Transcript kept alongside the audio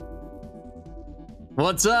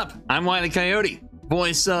What's up? I'm Wile E. Coyote,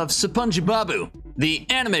 voice of SpongeBob, the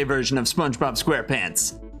anime version of SpongeBob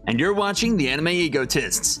SquarePants, and you're watching the Anime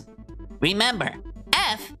Egotists. Remember,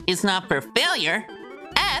 F is not for failure,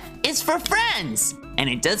 F is for friends, and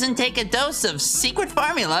it doesn't take a dose of secret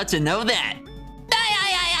formula to know that.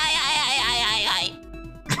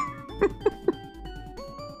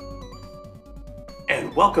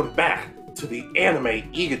 And welcome back to the Anime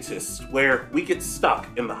Egotists, where we get stuck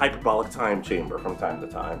in the hyperbolic time chamber from time to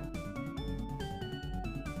time.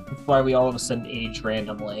 That's why we all of a sudden age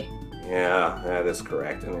randomly. Yeah, that is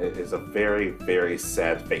correct, and it is a very, very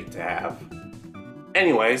sad fate to have.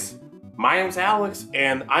 Anyways, my name's Alex,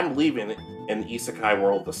 and I'm leaving in the Isekai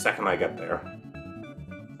world the second I get there.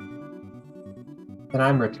 And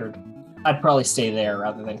I'm Richard. I'd probably stay there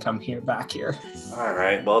rather than come back here.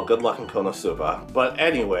 Alright, well, good luck in Konosuba. But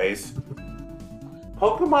anyways,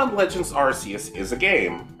 Pokemon Legends Arceus is a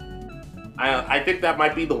game. I think that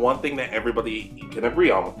might be the one thing that everybody can agree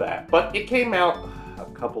on with that. But it came out a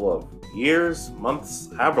couple of years, months,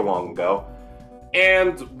 however long ago.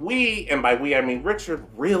 And we, and by we I mean Richard,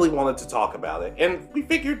 really wanted to talk about it. And we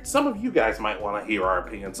figured some of you guys might want to hear our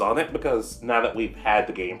opinions on it, because now that we've had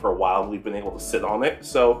the game for a while, we've been able to sit on it.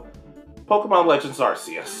 So, Pokemon Legends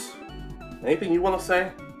Arceus. Anything you want to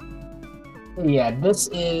say? Yeah, this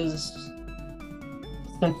is...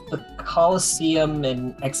 Since the Colosseum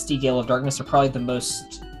and XD Gale of Darkness are probably the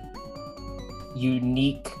most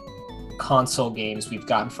unique console games we've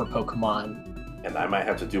gotten for Pokemon. And I might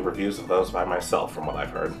have to do reviews of those by myself, from what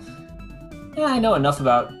I've heard. Yeah, I know enough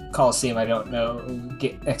about Colosseum. I don't know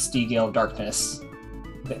XD Gale of Darkness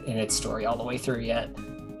in its story all the way through yet.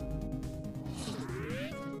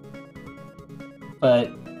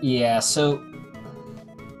 But yeah, so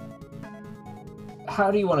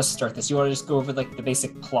how do you want to start this? You want to just go over like the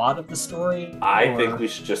basic plot of the story? I think we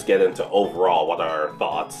should just get into overall what are our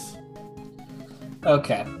thoughts.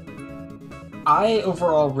 Okay. I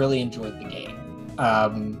overall really enjoyed the game.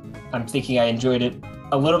 I'm thinking I enjoyed it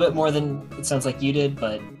a little bit more than it sounds like you did,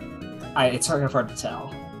 but it's hard to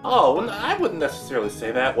tell. Oh, well, I wouldn't necessarily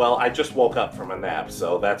say that. Well, I just woke up from a nap,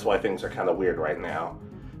 so that's why things are kind of weird right now.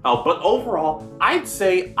 But overall, I'd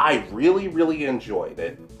say I really, really enjoyed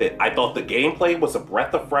it. I thought the gameplay was a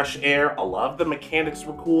breath of fresh air. A lot of the mechanics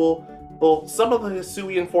were cool. Well, some of the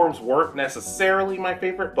Hisuian forms weren't necessarily my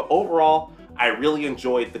favorite, but overall, I really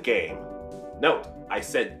enjoyed the game. Note, I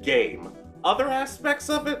said game. Other aspects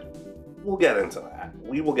of it, we'll get into that.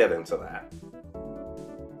 We will get into that.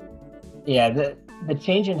 Yeah, the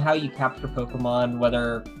change in how you capture Pokemon,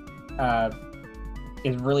 whether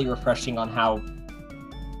is really refreshing on how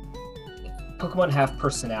Pokemon have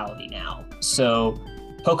personality now. So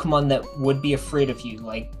Pokemon that would be afraid of you,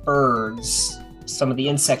 like birds, some of the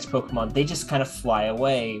insect Pokemon, they just kind of fly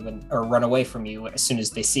away or run away from you as soon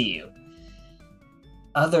as they see you.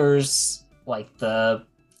 Others, like the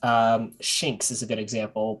Shinx is a good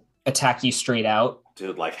example, attack you straight out.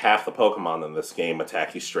 Dude, like half the Pokemon in this game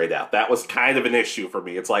attack you straight out. That was kind of an issue for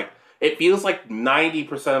me. It's like, it feels like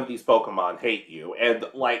 90% of these Pokemon hate you, and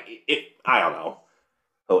like, I don't know.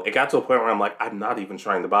 So it got to a point where I'm like, I'm not even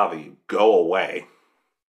trying to bother you. Go away.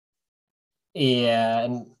 Yeah,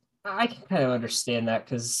 and I can kind of understand that,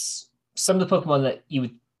 because some of the Pokemon that you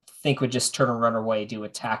would think would just turn and run away do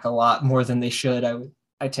attack a lot more than they should.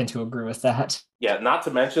 I tend to agree with that. Yeah, not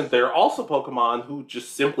to mention, there are also Pokemon who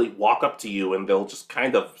just simply walk up to you and they'll just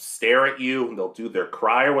kind of stare at you and they'll do their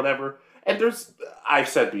cry or whatever. And I've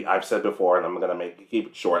said before, and I'm gonna keep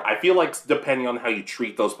it short. I feel like depending on how you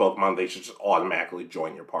treat those Pokemon, they should just automatically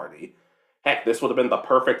join your party. Heck, this would have been the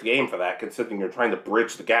perfect game for that, considering you're trying to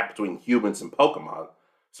bridge the gap between humans and Pokemon.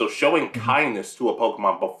 So showing kindness to a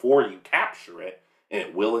Pokemon before you capture it, and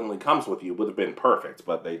it willingly comes with you, would have been perfect,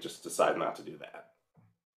 but they just decided not to do that.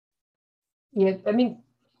 Yeah, I mean,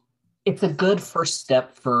 it's a good first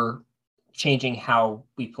step for changing how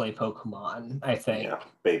we play Pokemon, I think. Yeah,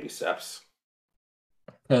 baby steps.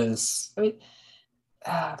 Because, I mean,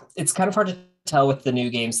 it's kind of hard to tell with the new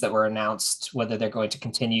games that were announced whether they're going to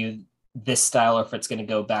continue this style or if it's going to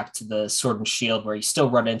go back to the Sword and Shield, where you still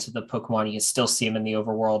run into the Pokemon, you can still see them in the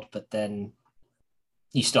overworld, but then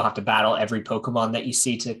you still have to battle every Pokemon that you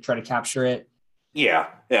see to try to capture it. Yeah.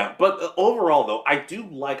 But overall, though, I do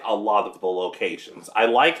like a lot of the locations. I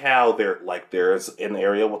like how there's an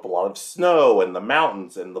area with a lot of snow and the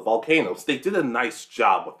mountains and the volcanoes. They did a nice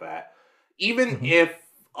job with that. Even if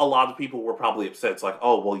a lot of people were probably upset, it's like,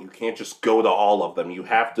 oh, well, you can't just go to all of them. You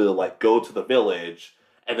have to, go to the village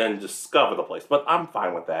and then discover the place. But I'm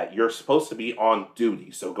fine with that. You're supposed to be on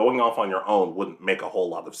duty, so going off on your own wouldn't make a whole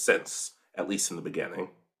lot of sense, at least in the beginning.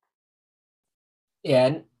 Yeah,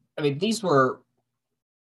 and I mean, these were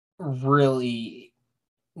really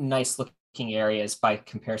nice looking areas by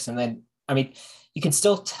comparison. Then, I mean, you can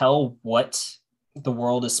still tell what the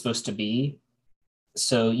world is supposed to be.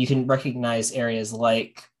 So you can recognize areas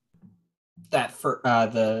like that for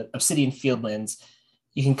the Obsidian Fieldlands.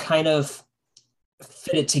 You can kind of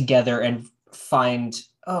fit it together and find,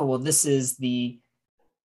 oh, well, this is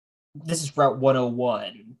Route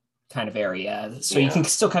 101 kind of area. So you can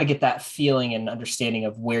still kind of get that feeling and understanding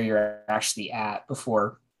of where you're actually at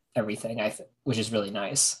before everything, which is really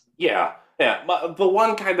nice. Yeah. But the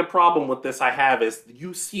one kind of problem with this I have is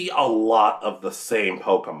you see a lot of the same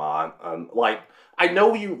Pokemon. Like, I know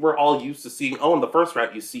we're all used to seeing, in the first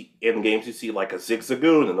route you see in games, you see like a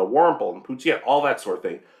Zigzagoon and a Wurmple and Poochyena, all that sort of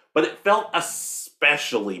thing. But it felt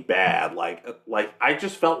especially bad. Like I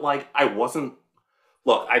just felt like I wasn't.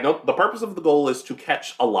 Look, I know the purpose of the goal is to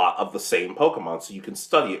catch a lot of the same Pokemon so you can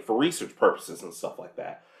study it for research purposes and stuff like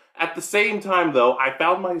that. At the same time, though, I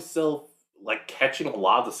found myself like catching a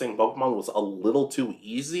lot of the same Pokemon was a little too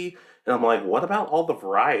easy. And I'm like, what about all the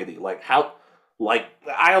variety? Like, how, like,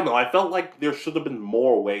 I don't know. I felt like there should have been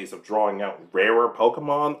more ways of drawing out rarer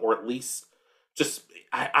Pokemon, or at least just,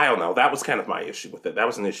 I don't know. That was kind of my issue with it. That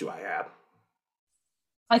was an issue I had.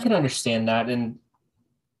 I can understand that. And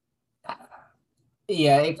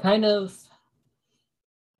yeah, it kind of,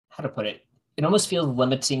 how to put it, it almost feels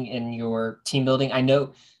limiting in your team building. I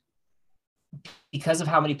know because of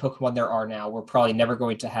how many Pokemon there are now, we're probably never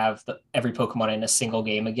going to have every Pokemon in a single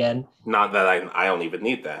game again. Not that I don't even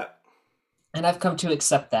need that. And I've come to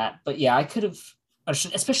accept that. But yeah, I could have,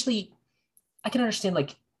 especially, I can understand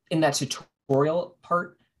like in that tutorial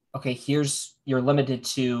part, okay, you're limited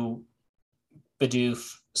to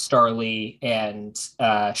Bidoof, Starly, and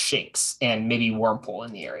Shinx, and maybe Wurmple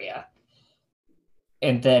in the area.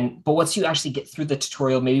 And then, but once you actually get through the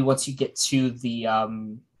tutorial, maybe once you get to the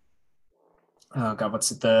oh god, what's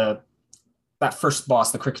it, that first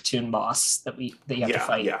boss, the Kricketune boss that you have to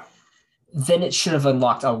fight. Yeah. Then it should have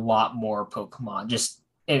unlocked a lot more Pokemon. Just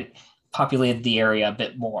it populated the area a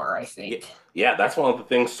bit more, I think. Yeah, that's one of the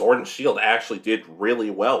things Sword and Shield actually did really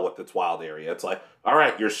well with its wild area. It's like, all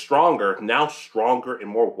right, you're stronger. Now stronger and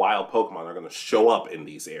more wild Pokemon are going to show up in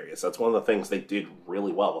these areas. That's one of the things they did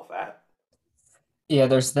really well with that. Yeah,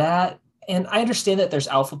 there's that. And I understand that there's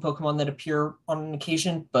alpha Pokemon that appear on an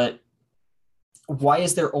occasion, but why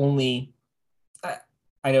is there only,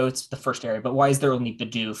 I know it's the first area, but why is there only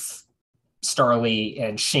Bidoof, Starly,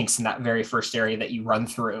 and Shinx in that very first area that you run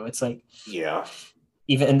through? It's like, yeah.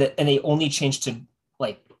 And they only changed to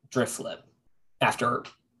like Drifloon after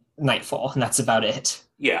Nightfall, and that's about it.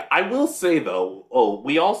 Yeah, I will say though,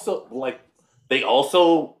 they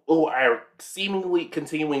also are seemingly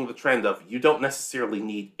continuing the trend of you don't necessarily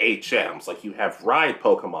need HMs, like you have ride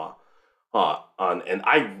Pokemon and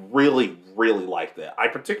I really, really like that.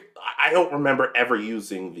 I don't remember ever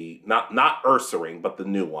using the not Ursaring, but the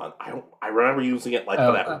new one. I remember using it like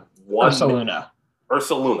for that one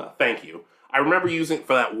Ursaluna, thank you. I remember using it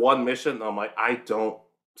for that one mission, and I'm like, I don't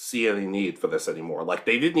see any need for this anymore. Like,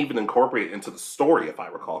 they didn't even incorporate it into the story, if I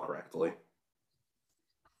recall correctly.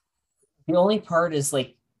 The only part is,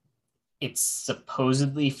 like, it's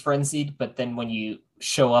supposedly frenzied, but then when you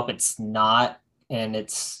show up, it's not, and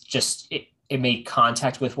it's just, it made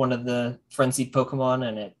contact with one of the frenzied Pokemon,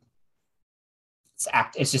 and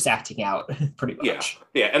it's just acting out pretty much.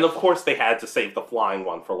 Yeah, and of course they had to save the flying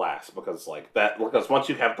one for last because once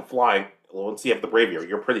you have the flying, once you have the Braviary,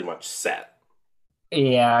 you're pretty much set.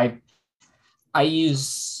 Yeah, I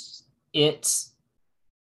use it,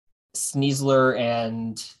 Sneasler,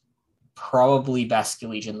 and probably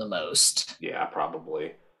Basculegion the most. Yeah,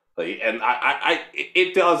 probably. And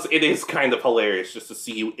it is kind of hilarious just to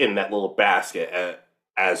see you in that little basket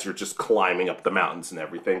as you're just climbing up the mountains and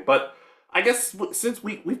everything. But I guess since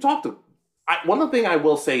we've talked to... one thing I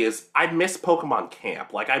will say is I miss Pokemon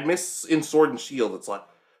Camp. Like, I miss in Sword and Shield, it's like...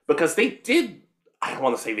 Because they did... I don't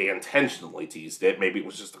want to say they intentionally teased it. Maybe it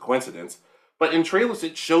was just a coincidence. But in trailers,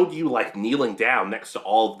 it showed you, like, kneeling down next to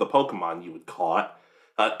all of the Pokemon you had caught.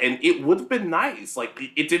 And it would have been nice. Like,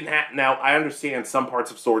 it didn't have... Now, I understand some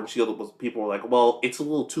parts of Sword and Shield, people were like, well, it's a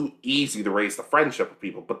little too easy to raise the friendship with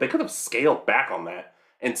people. But they could have scaled back on that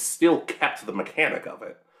and still kept the mechanic of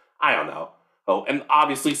it. I don't know. Oh, and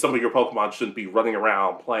obviously some of your Pokemon shouldn't be running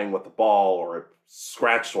around playing with the ball or a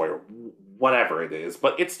scratch toy or whatever it is.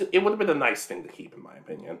 But it would have been a nice thing to keep, in my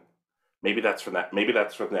opinion. Maybe that's for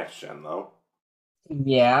next gen, though.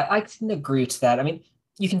 Yeah, I can agree to that. I mean,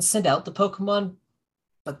 you can send out the Pokemon,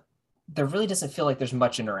 but there really doesn't feel like there's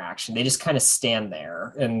much interaction. They just kind of stand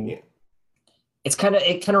there, and it kind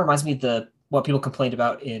of reminds me of the what people complained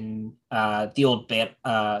about in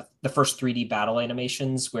the first 3D battle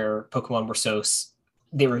animations, where Pokemon were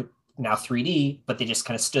they were now 3D, but they just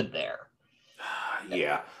kind of stood there.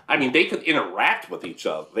 Yeah. I mean, they could interact with each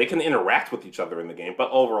other. They can interact with each other in the game,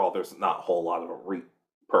 but overall, there's not a whole lot of a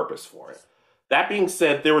purpose for it. That being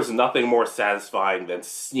said, there was nothing more satisfying than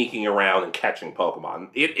sneaking around and catching Pokemon.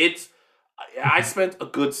 I spent a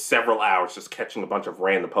good several hours just catching a bunch of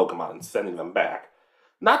random Pokemon and sending them back.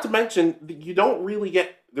 Not to mention, you don't really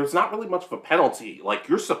there's not really much of a penalty. Like,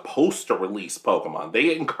 you're supposed to release Pokemon.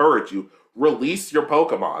 They encourage you, release your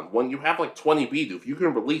Pokemon. When you have like 20 Bidoof, you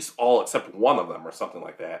can release all except one of them or something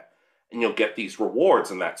like that. And you'll get these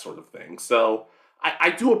rewards and that sort of thing. So,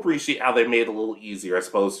 I do appreciate how they made it a little easier as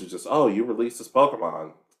opposed to just, oh, you released this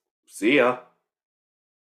Pokemon. See ya.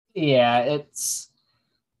 Yeah,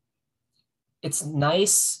 it's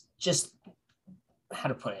nice, just how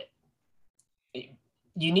to put it.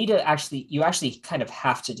 You actually kind of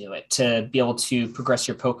have to do it to be able to progress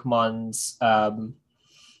your Pokemon's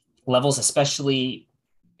levels, especially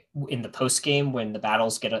in the post game when the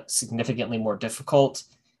battles get significantly more difficult.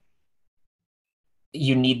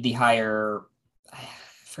 You need the higher, I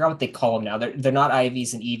forgot what they call them now. They're not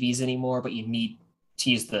IVs and EVs anymore, but you need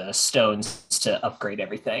to use the stones to upgrade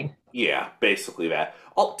everything. Yeah, basically that.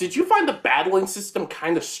 Oh, did you find the battling system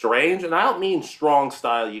kind of strange? And I don't mean strong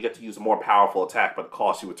style, you get to use a more powerful attack, but it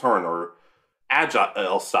costs you a turn, or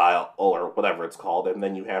agile style, or whatever it's called, and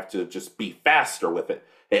then you have to just be faster with it.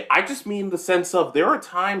 I just mean the sense of, there are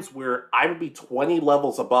times where I would be 20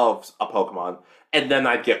 levels above a Pokemon, and then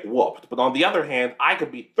I'd get whooped. But on the other hand, I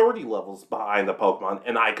could be 30 levels behind a Pokemon,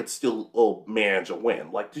 and I could still manage a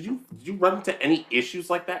win. Like, did you run into any issues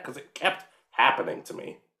like that? Because it kept happening to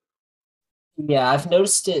me. Yeah, I've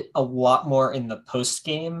noticed it a lot more in the post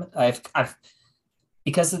game. I've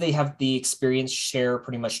because they have the experience share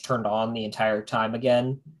pretty much turned on the entire time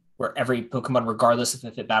again, where every Pokemon, regardless of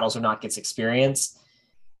if it battles or not, gets experience.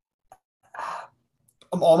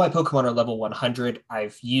 All my Pokemon are level 100. I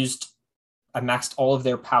maxed all of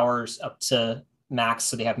their powers up to max,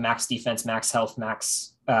 so they have max defense, max health,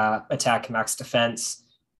 max attack, max defense,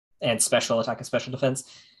 and special attack and special defense.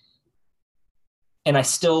 And I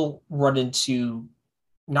still run into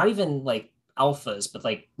not even like alphas, but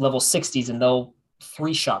like level 60s, and they'll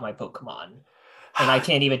 3-shot my Pokemon. And I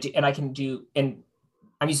can't even do, and I can do, and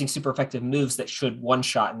I'm using super effective moves that should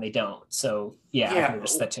 1-shot and they don't. So yeah, I've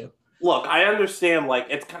noticed that too. Look, I understand, like,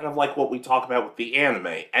 it's kind of like what we talk about with the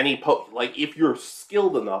anime. Like, if you're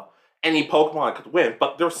skilled enough, any Pokemon could win,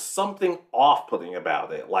 but there's something off-putting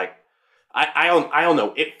about it. Like, I don't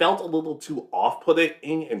know. It felt a little too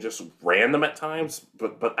off-putting and just random at times,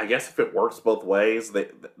 but I guess if it works both ways, they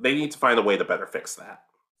need to find a way to better fix that.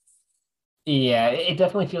 Yeah, it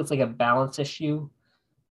definitely feels like a balance issue.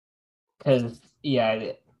 Because,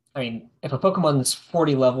 yeah, I mean, if a Pokemon's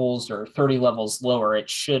 40 levels or 30 levels lower, it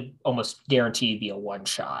should almost guaranteed be a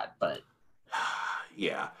 1-shot, but...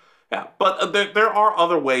 Yeah. But there are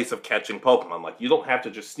other ways of catching Pokemon. Like, you don't have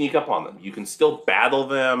to just sneak up on them. You can still battle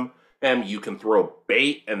them, and you can throw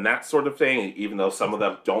bait and that sort of thing, even though some of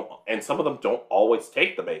them don't, and some of them don't always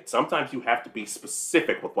take the bait. Sometimes you have to be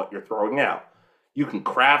specific with what you're throwing out. You can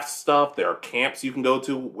craft stuff. There are camps you can go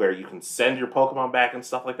to where you can send your Pokemon back and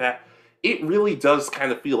stuff like that. It really does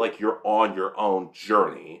kind of feel like you're on your own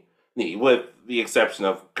journey, with the exception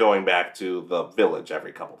of going back to the village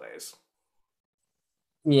every couple days.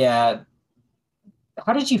 Yeah.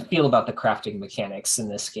 How did you feel about the crafting mechanics in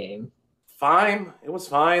this game? Fine. It was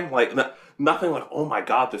fine. Like, nothing like, oh my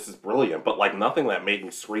god, this is brilliant, but like nothing that made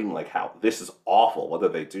me scream like, how this is awful. What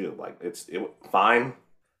did they do? Like, it fine.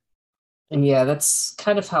 Yeah, that's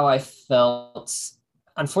kind of how I felt.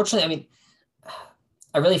 Unfortunately, I mean,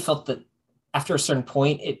 I really felt that after a certain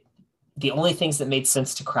point, the only things that made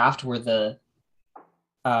sense to craft were the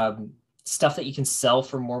stuff that you can sell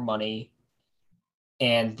for more money,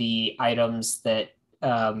 and the items that,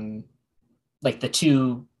 like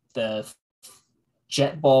the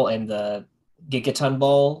Jet Ball and the Gigaton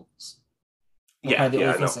Balls. Yeah,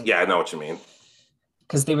 I know what you mean.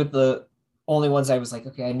 Because they were the only ones I was like,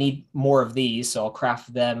 okay, I need more of these, so I'll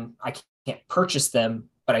craft them. I can't purchase them,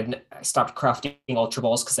 but I stopped crafting Ultra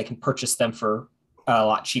Balls because I can purchase them for a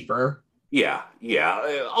lot cheaper. Yeah.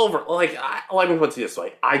 Let me put it this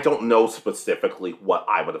way. I don't know specifically what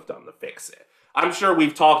I would have done to fix it. I'm sure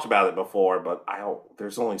we've talked about it before, but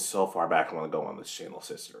there's only so far back I want to go on this channel's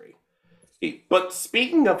history. But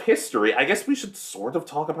speaking of history, I guess we should sort of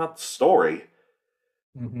talk about the story.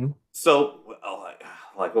 Mm-hmm. So,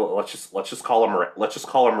 let's just call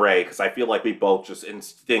him Ray, because I feel like we both just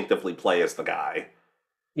instinctively play as the guy.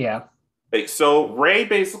 Yeah. So Ray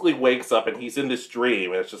basically wakes up and he's in this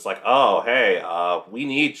dream, and it's just like, oh, hey, we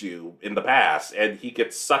need you in the past, and he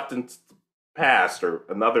gets sucked into the past or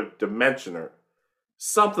another dimension or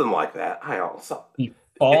something like that. I don't know. He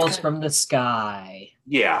falls from the sky.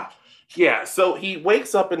 Yeah, yeah. So he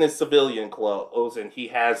wakes up in his civilian clothes, and he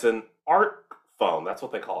has an arc phone. That's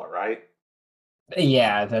what they call it, right?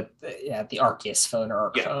 Yeah, the Arceus phone or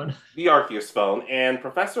Arc phone. The Arceus phone, and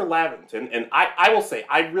Professor Lavington, and I will say,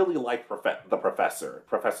 I really like Professor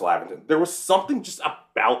Lavington. There was something just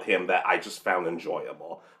about him that I just found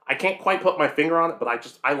enjoyable. I can't quite put my finger on it, but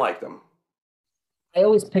I liked him. I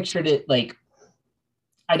always pictured it like,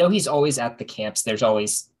 I know he's always at the camps. There's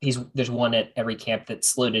one at every camp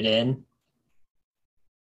that's loaded in,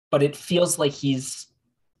 but it feels like he's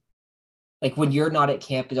like when you're not at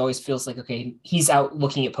camp, it always feels like, okay, he's out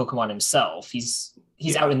looking at Pokemon himself. He's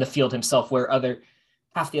out in the field himself, where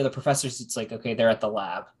half the other professors, it's like, okay, they're at the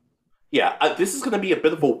lab. Yeah, this is going to be a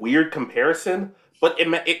bit of a weird comparison, but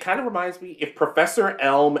it kind of reminds me, if Professor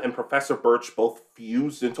Elm and Professor Birch both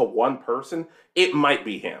fused into one person, it might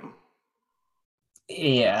be him.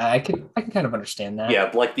 Yeah, I can kind of understand that. Yeah,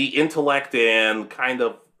 like the intellect and kind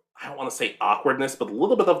of, I don't want to say awkwardness, but a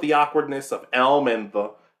little bit of the awkwardness of Elm and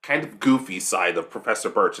the kind of goofy side of Professor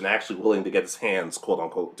Birch, and actually willing to get his hands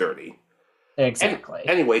quote-unquote dirty. Exactly.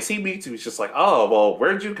 Anyways, he meets you, he's just like, oh, well,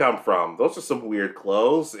 where'd you come from? Those are some weird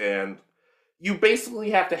clothes, and you basically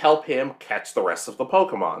have to help him catch the rest of the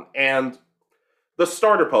Pokemon, and the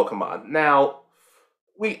starter Pokemon. Now,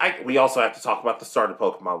 we also have to talk about the starter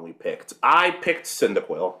Pokemon we picked. I picked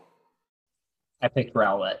Cyndaquil. I picked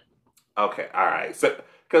Rowlet. Okay, alright, so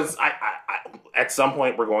because I at some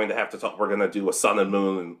point we're going to have to talk. We're going to do a Sun and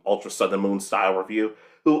Moon and Ultra Sun and Moon style review.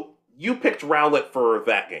 You picked Rowlet for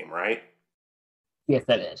that game, right? Yes,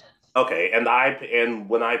 I did. Okay, and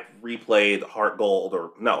when I replayed Heart Gold,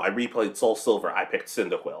 I replayed Soul Silver, I picked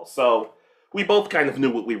Cyndaquil. So we both kind of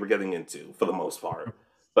knew what we were getting into for the most part.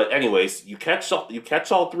 But anyways, you catch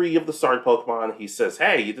all three of the starter Pokemon. He says,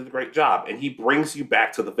 "Hey, you did a great job," and he brings you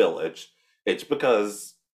back to the village. It's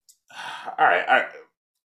because, all right.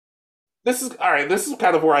 This is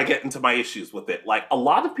kind of where I get into my issues with it. Like, a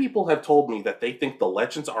lot of people have told me that they think the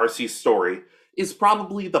Legends Arceus story is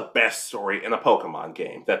probably the best story in a Pokemon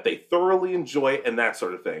game, that they thoroughly enjoy and that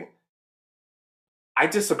sort of thing. I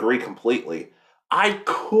disagree completely. I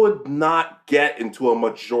could not get into a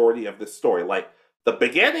majority of this story. Like, the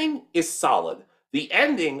beginning is solid. The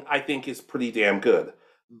ending, I think, is pretty damn good.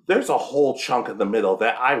 There's a whole chunk in the middle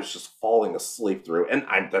that I was just falling asleep through, and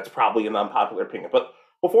that's probably an unpopular opinion, but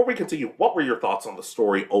before we continue, what were your thoughts on the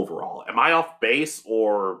story overall? Am I off base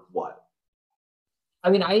or what?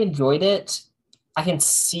 I mean, I enjoyed it. I can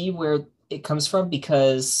see where it comes from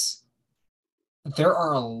because there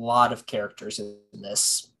are a lot of characters in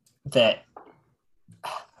this that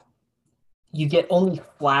you get only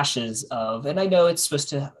flashes of. And I know it's supposed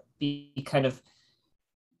to be kind of,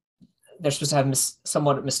 they're supposed to have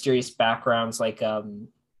somewhat mysterious backgrounds, like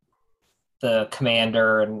the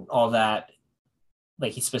commander and all that.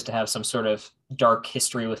 Like, he's supposed to have some sort of dark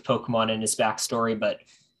history with Pokemon in his backstory, but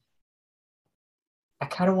I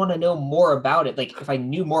kind of want to know more about it. Like, if I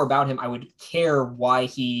knew more about him, I would care why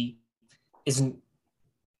he isn't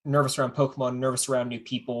nervous around Pokemon, nervous around new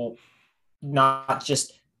people, not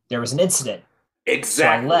just there was an incident.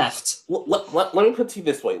 Exactly. So I left. Let me put it to you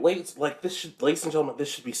this way. Ladies and gentlemen, this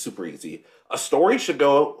should be super easy. A story should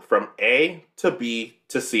go from A to B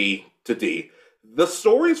to C to D. The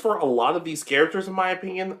stories for a lot of these characters, in my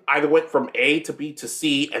opinion, either went from A to B to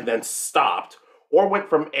C and then stopped, or went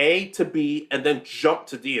from A to B and then jumped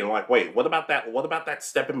to D and like, wait, what about that? What about that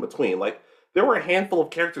step in between? Like, there were a handful of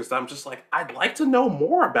characters that I'm just like, I'd like to know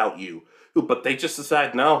more about you, but they just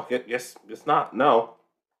decide, no, yes, it's not, no.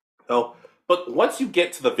 So, but once you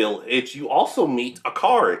get to the village, you also meet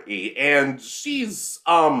Akari, and she's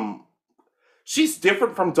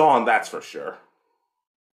different from Dawn, that's for sure.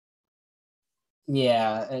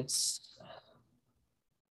 Yeah,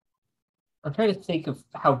 I'm trying to think of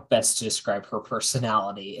how best to describe her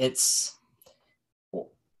personality. It's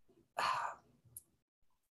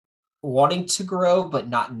wanting to grow, but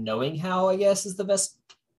not knowing how, I guess, is the best.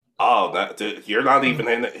 Oh, dude, you're not even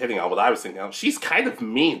hitting on what I was thinking of. She's kind of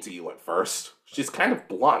mean to you at first. She's kind of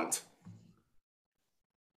blunt.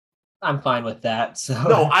 I'm fine with that. So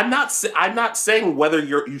no, I'm not saying whether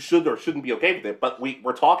you should or shouldn't be okay with it, but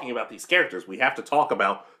we're talking about these characters. We have to talk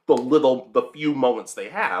about the few moments they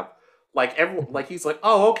have. Like he's like,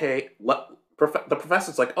 oh, okay. The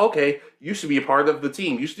professor's like, okay, you should be a part of the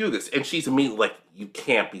team. You should do this, and she's immediately like, you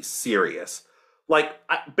can't be serious. Like,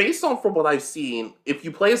 based on from what I've seen, if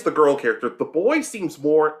you play as the girl character, the boy seems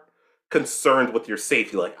more concerned with your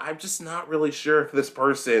safety. Like, I'm just not really sure if this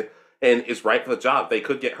person and is right for the job. They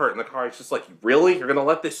could get hurt in the car. It's just like, really? You're gonna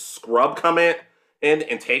let this scrub come in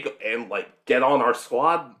and take and like get on our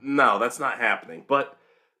squad? No, that's not happening. But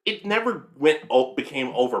it never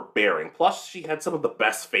became overbearing. Plus, she had some of the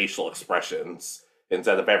best facial expressions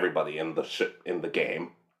instead of everybody in the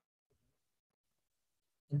game.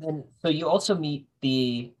 And then, so you also meet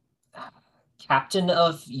the captain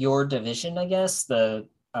of your division, I guess, the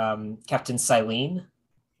Captain Silene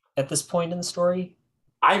at this point in the story.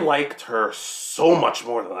 I liked her so much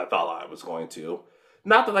more than I thought I was going to.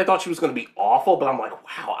 Not that I thought she was going to be awful, but I'm like,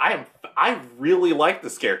 wow, I really like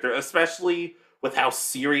this character, especially with how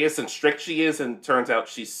serious and strict she is, and turns out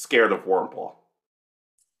she's scared of Wormple.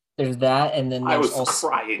 There's that, and then I was also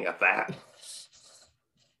crying at that.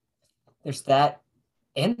 there's that,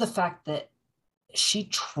 and the fact that she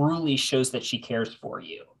truly shows that she cares for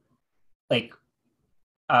you. Like,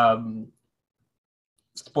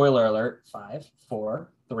 spoiler alert, 5,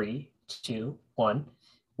 4, 3, 2, 1.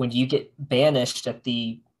 When you get banished at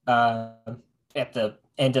the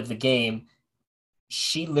end of the game,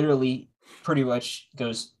 she literally pretty much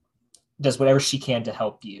does whatever she can to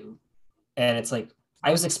help you. And it's like,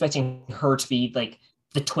 I was expecting her to be like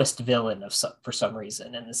the twist villain for some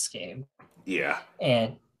reason in this game. Yeah.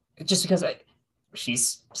 And just because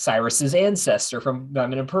she's Cyrus's ancestor from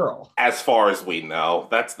Diamond and Pearl. As far as we know,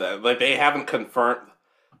 that's like they haven't confirmed.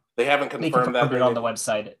 They confirmed that it on the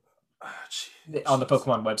website. On the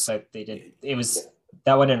Pokemon website, they did. It was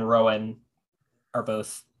that one and Rowan are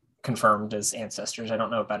both confirmed as ancestors. I don't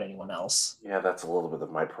know about anyone else. Yeah, that's a little bit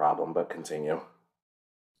of my problem, but continue.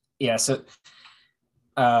 Yeah, so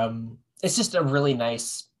it's just a really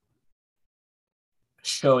nice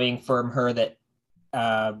showing from her that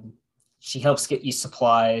she helps get you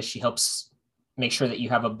supplies. She helps make sure that you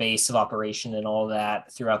have a base of operation and all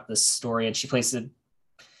that throughout this story. And she plays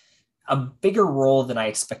a bigger role than I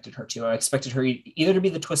expected her to. I expected her either to be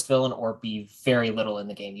the twist villain or be very little in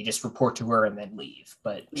the game. You just report to her and then leave.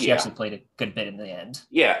 But she actually played a good bit in the end.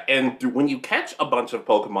 Yeah, and when you catch a bunch of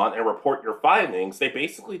Pokemon and report your findings, they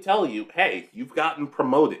basically tell you, hey, you've gotten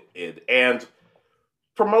promoted. And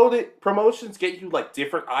promotions get you like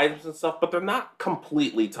different items and stuff, but they're not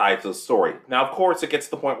completely tied to the story. Now, of course, it gets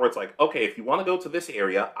to the point where it's like, okay, if you want to go to this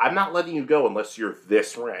area, I'm not letting you go unless you're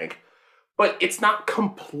this rank. But it's not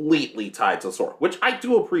completely tied to the story, which I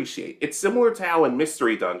do appreciate. It's similar to how in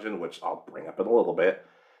Mystery Dungeon, which I'll bring up in a little bit,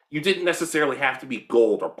 you didn't necessarily have to be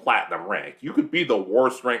gold or platinum ranked. You could be the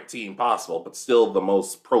worst ranked team possible, but still the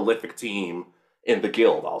most prolific team in the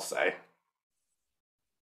guild, I'll say.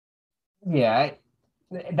 Yeah,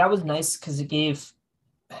 that was nice because it gave,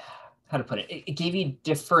 how to put it, it gave you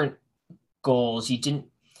different goals.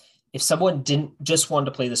 If someone didn't just want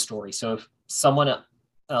to play the story, so if someone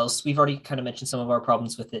else, we've already kind of mentioned some of our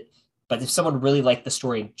problems with it, but if someone really liked the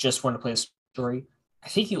story and just wanted to play the story, I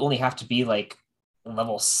think you only have to be like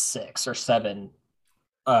level 6 or 7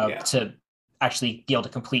 to actually be able to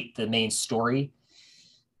complete the main story.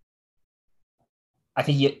 I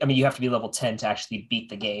think you have to be level 10 to actually beat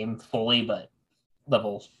the game fully, but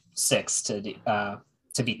level 6 to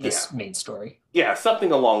beat this main story. Yeah,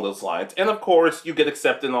 something along those lines. And of course, you get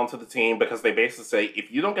accepted onto the team because they basically say, if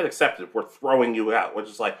you don't get accepted, we're throwing you out. Which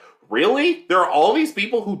is like, really? There are all these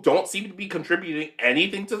people who don't seem to be contributing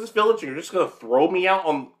anything to this village, and you're just going to throw me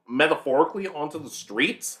out metaphorically onto the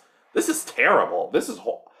streets? This is terrible.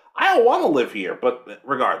 I don't want to live here. But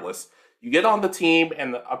regardless, you get on the team,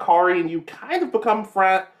 and Akari and you kind of become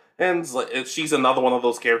friends. And she's another one of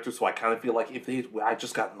those characters who I kind of feel like if I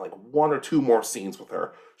just gotten like 1 or 2 more scenes with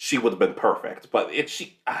her, she would have been perfect. But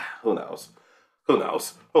who knows?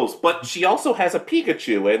 But she also has a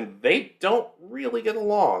Pikachu, and they don't really get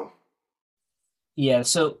along. Yeah,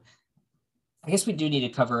 so I guess we do need to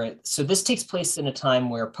cover it. So this takes place in a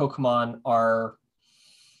time where Pokemon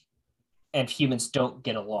and humans don't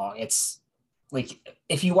get along. It's like,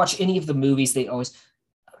 if you watch any of the movies, they always...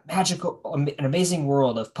 magical, an amazing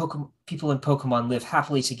world of people and Pokemon live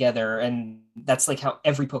happily together, and that's like how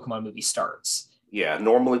every Pokemon movie starts. Yeah,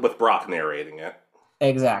 normally with Brock narrating it.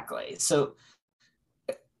 Exactly. So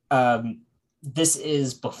this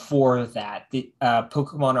is before that. The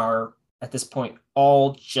Pokemon are, at this point,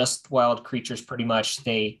 all just wild creatures, pretty much.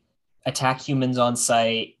 They attack humans on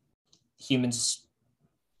sight. Humans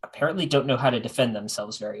apparently don't know how to defend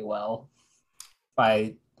themselves very well,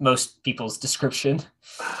 by most people's description.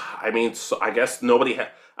 I mean, so I guess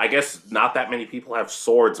not that many people have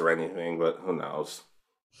swords or anything, but who knows?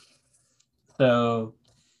 So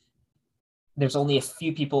there's only a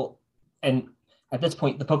few people, and at this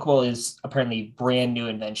point, the Pokeball is apparently a brand new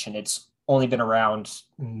invention. It's only been around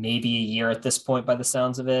maybe a year at this point by the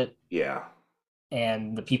sounds of it. Yeah.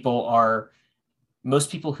 And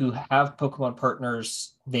most people who have Pokemon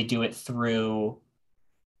partners, they do it through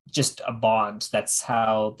just a bond. That's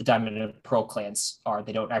how the Diamond and Pearl clans are.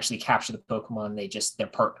 They don't actually capture the Pokemon, they're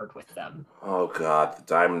partnered with them. Oh god, the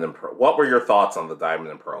Diamond and Pearl. What were your thoughts on the Diamond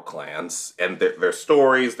and Pearl clans and their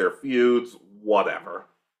stories, their feuds, whatever?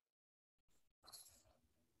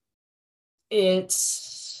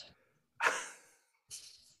 It's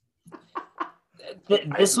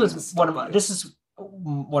this is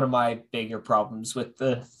one of my bigger problems with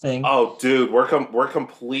the thing. Oh, dude, we're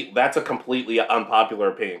complete. That's a completely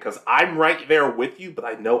unpopular opinion because I'm right there with you, but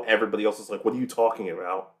I know everybody else is like, "What are you talking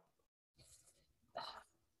about?"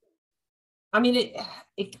 I mean,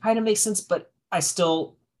 it kind of makes sense, but I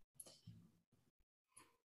still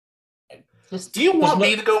just. Do you want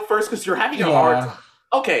me to go first? Because you're having a hard time.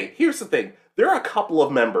 Okay, here's the thing. There are a couple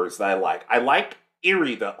of members that I like. I like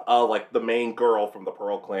Irida, like the main girl from the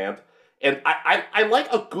Pearl clan. And I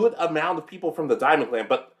like a good amount of people from the Diamond clan,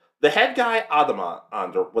 but the head guy, Adamant,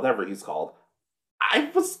 or whatever he's called,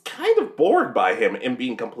 I was kind of bored by him, in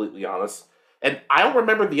being completely honest. And I don't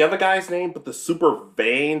remember the other guy's name, but the super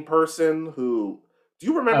vain person who... Do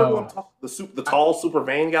you remember who I'm talking? The tall super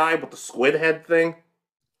vain guy with the squid head thing?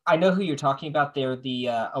 I know who you're talking about. They're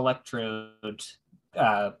the Electrode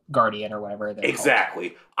Guardian or whatever. Exactly.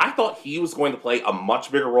 Called. I thought he was going to play a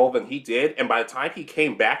much bigger role than he did, and by the time he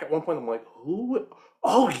came back at one point, I'm like, who?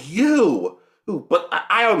 Oh, you! Who? But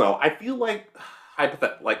I don't know. I feel like,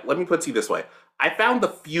 let me put it to you this way. I found the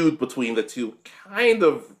feud between the two kind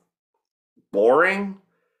of boring,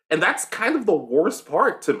 and that's kind of the worst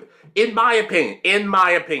part to me. In my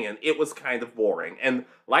opinion, it was kind of boring. And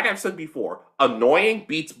like I've said before, annoying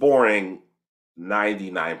beats boring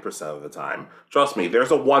 99% of the time. Trust me,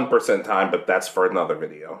 there's a 1% time, but that's for another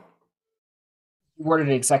video. You worded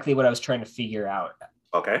exactly what I was trying to figure out.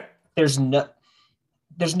 Okay. There's no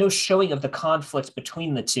showing of the conflict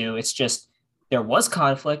between the two. It's just there was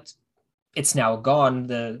conflict. It's now gone.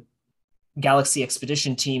 The Galaxy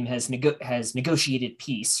Expedition team has negotiated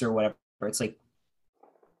peace or whatever. It's like,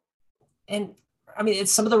 and I mean,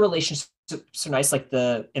 it's some of the relationships are nice. Like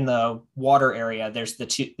in the water area, there's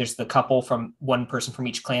the couple from one person from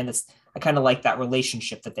each clan. I kind of like that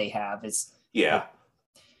relationship that they have.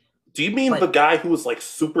 Do you mean the guy who was like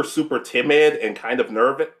super, super timid and kind of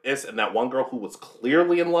nervous, and that one girl who was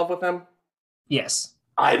clearly in love with him? Yes.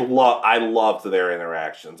 I loved their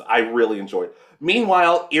interactions. I really enjoyed.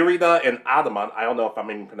 Meanwhile, Irida and Adamant, I don't know if I'm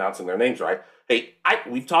even pronouncing their names right. Hey,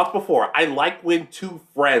 we've talked before. I like when two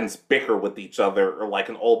friends bicker with each other, or like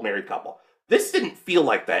an old married couple. This didn't feel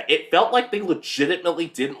like that. It felt like they legitimately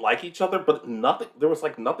didn't like each other, but nothing. There was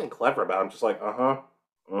like nothing clever about it. I'm just like,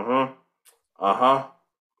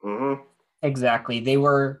 Exactly. They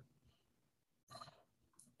were.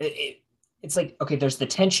 It's like, okay, there's the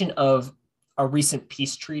tension of a recent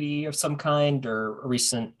peace treaty of some kind or a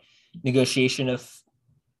recent negotiation of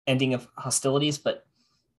ending of hostilities, but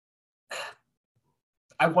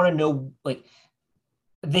I want to know, like,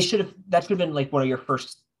 that should have been like one of your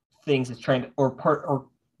first things is trying to, or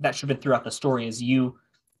that should have been throughout the story, is you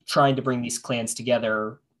trying to bring these clans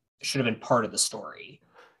together should have been part of the story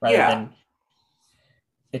rather than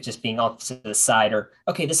it just being off to the side, or,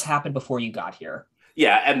 okay, this happened before you got here.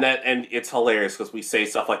 Yeah, and it's hilarious because we say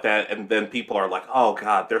stuff like that, and then people are like, "Oh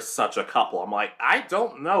God, they're such a couple." I'm like, I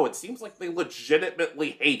don't know. It seems like they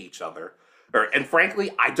legitimately hate each other, and frankly,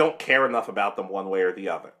 I don't care enough about them one way or the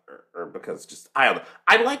other, or because just I don't know.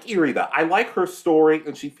 I like Irida. I like her story,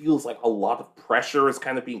 and she feels like a lot of pressure is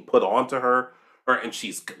kind of being put onto her, and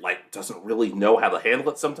she's like doesn't really know how to handle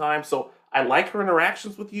it sometimes. So I like her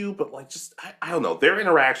interactions with you, but like just I don't know. Their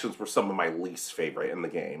interactions were some of my least favorite in the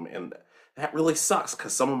game, and that really sucks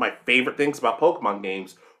because some of my favorite things about Pokemon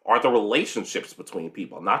games are the relationships between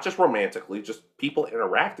people, not just romantically, just people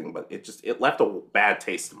interacting. But it left a bad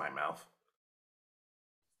taste in my mouth.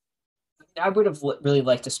 I would have really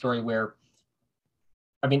liked a story where,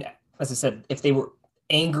 I mean, as I said, if they were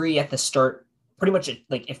angry at the start, pretty much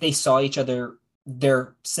like if they saw each other,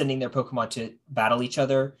 they're sending their Pokemon to battle each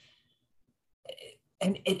other,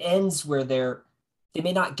 and it ends where they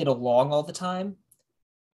may not get along all the time,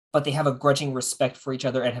 but they have a grudging respect for each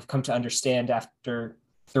other and have come to understand after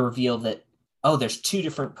the reveal that, oh, there's two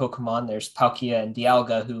different Pokemon. There's Palkia and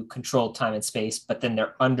Dialga who control time and space, but then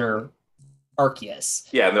they're under Arceus.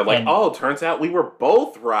 Yeah, and they're like, oh, turns out we were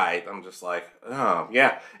both right. I'm just like, oh,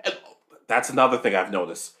 yeah. And that's another thing I've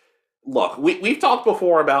noticed. Look, we've talked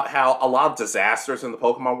before about how a lot of disasters in the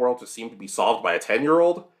Pokemon world just seem to be solved by a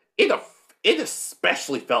 10-year-old. It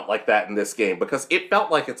especially felt like that in this game because it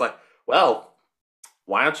felt like it's like, well,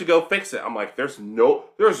 why don't you go fix it? I'm like, there's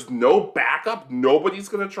no backup. Nobody's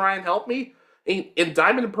gonna try and help me. In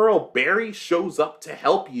Diamond and Pearl, Barry shows up to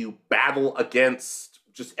help you battle against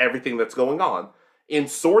just everything that's going on. In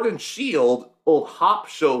Sword and Shield, old Hop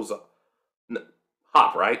shows up.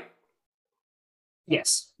 Hop, right?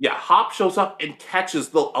 Yes. Yeah, Hop shows up and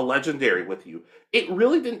catches a legendary with you. It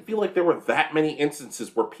really didn't feel like there were that many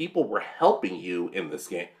instances where people were helping you in this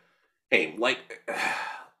game. Hey, like,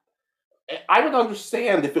 I would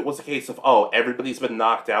understand if it was a case of, oh, everybody's been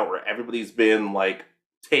knocked out or everybody's been, like,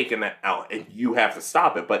 taken out and you have to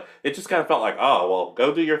stop it. But it just kind of felt like, oh, well,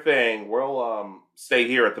 go do your thing. We'll stay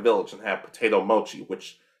here at the village and have potato mochi,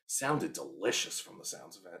 which sounded delicious from the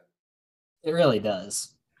sounds of it. It really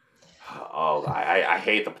does. Oh, I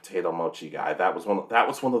hate the potato mochi guy. That was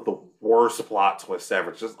one of the worst plot twists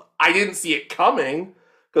ever. Just I didn't see it coming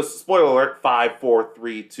because spoiler alert: 5, 4,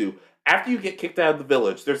 3, 2. After you get kicked out of the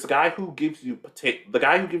village, there's the guy who gives you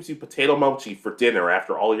potato mochi for dinner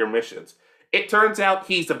after all your missions. It turns out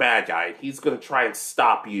he's a bad guy. He's going to try and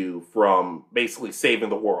stop you from basically saving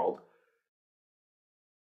the world.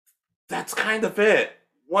 That's kind of it.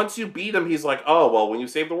 Once you beat him, he's like, oh, well, when you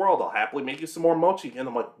save the world, I'll happily make you some more mochi. And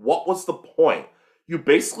I'm like, what was the point? You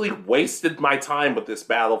basically wasted my time with this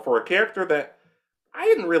battle for a character that I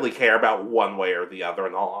didn't really care about one way or the other,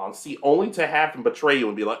 in all honesty, only to have him betray you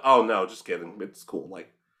and be like, oh, no, just kidding. It's cool.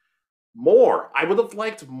 Like, more. I would have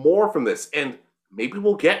liked more from this. And maybe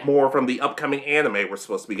we'll get more from the upcoming anime we're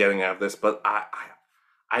supposed to be getting out of this, but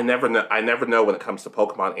I never know when it comes to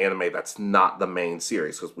Pokemon anime that's not the main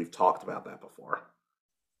series, because we've talked about that before.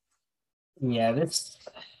 Yeah,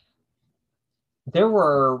 there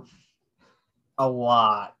were a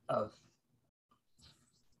lot of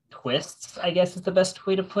twists, I guess is the best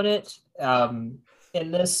way to put it, in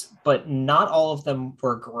this, but not all of them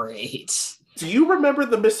were great. Do you remember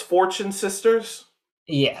the Misfortune Sisters?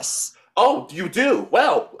 Yes. Oh, you do?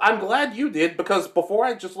 Well, I'm glad you did, because before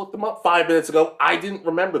I just looked them up 5 minutes ago, I didn't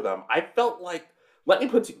remember them. I felt like,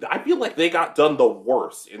 I feel like they got done the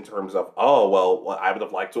worst in terms of, oh, well, I would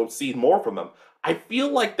have liked to have seen more from them. I feel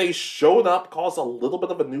like they showed up, caused a little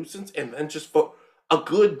bit of a nuisance, and then just for a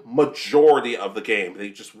good majority of the game, they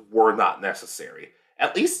just were not necessary.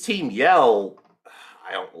 At least Team Yell,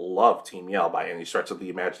 I don't love Team Yell by any stretch of the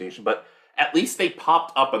imagination, but at least they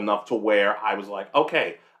popped up enough to where I was like,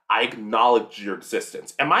 okay, I acknowledge your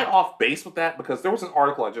existence. Am I off base with that? Because there was an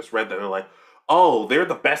article I just read that they're like, oh, they're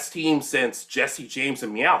the best team since Jesse, James,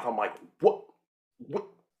 and Meowth. I'm like, what?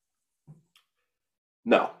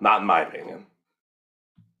 No, not in my opinion.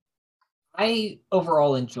 I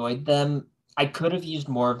overall enjoyed them. I could have used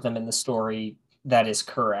more of them in the story. That is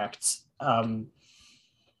correct.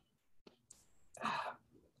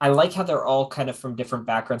 I like how they're all kind of from different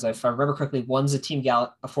backgrounds. If I remember correctly, one's a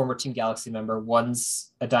former Team Galaxy member,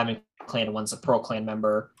 one's a Diamond Clan, and one's a Pearl Clan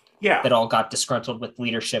member. Yeah, that all got disgruntled with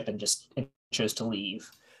leadership and chose to leave.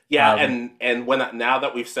 Yeah, and now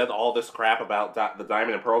that we've said all this crap about the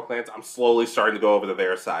Diamond and Pearl clans, I'm slowly starting to go over to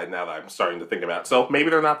their side now that I'm starting to think about it. So maybe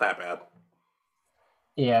they're not that bad.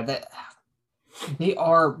 Yeah, they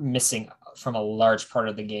are missing from a large part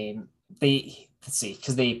of the game. Let's see,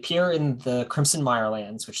 because they appear in the Crimson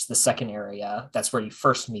Mirelands, which is the second area. That's where you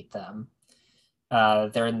first meet them.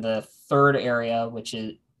 They're in the third area, which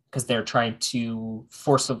is because they're trying to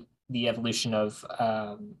force the evolution of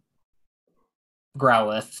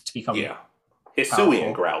Growlithe to become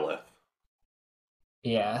Hisuian Growlithe.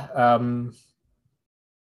 Yeah.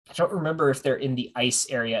 I don't remember if they're in the ice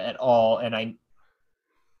area at all, and I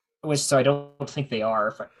don't think they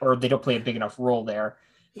are, or they don't play a big enough role there.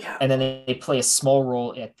 Yeah. And then they play a small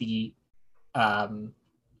role at the when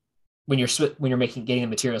you're getting the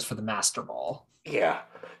materials for the Master Ball. Yeah.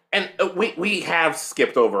 And we have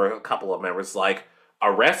skipped over a couple of members like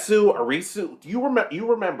Arisu. Do you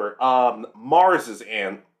remember Mars's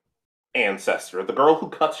ancestor, the girl who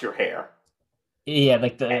cuts your hair? Yeah,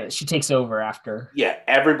 like she takes over after. Yeah,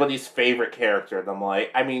 everybody's favorite character. And I'm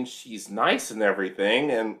like, I mean, she's nice and everything,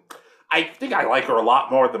 and I think I like her a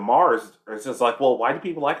lot more than Mars. It's just like, well, why do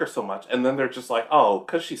people like her so much? And then they're just like, oh,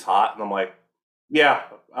 because she's hot. And I'm like, yeah,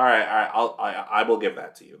 all right, I will give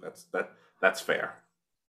that to you. That's fair.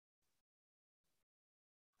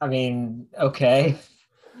 I mean, okay.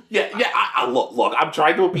 Yeah. Look. I'm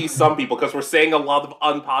trying to appease some people because we're saying a lot of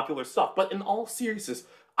unpopular stuff. But in all seriousness,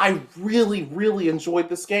 I really, really enjoyed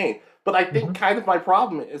this game. But I think kind of my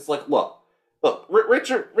problem is like, look,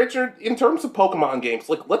 Richard. In terms of Pokemon games,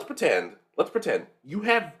 like let's pretend you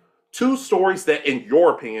have two stories that, in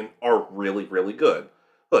your opinion, are really, really good.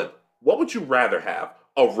 But what would you rather have?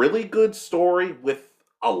 A really good story with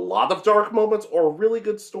a lot of dark moments or a really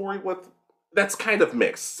good story with that's kind of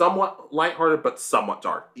mixed, somewhat lighthearted but somewhat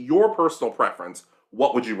dark. Your personal preference,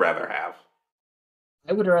 what would you rather have?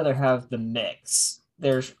 I would rather have the mix.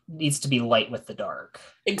 There needs to be light with the dark.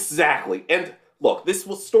 Exactly. And look,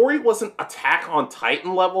 story wasn't Attack on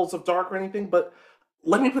Titan levels of dark or anything, but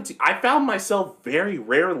let me put to I found myself very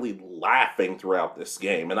rarely laughing throughout this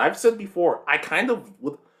game. And I've said before, I kind of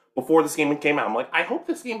before this game came out, I'm like, I hope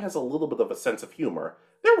this game has a little bit of a sense of humor.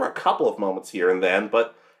 There were a couple of moments here and then,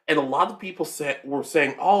 but and a lot of people were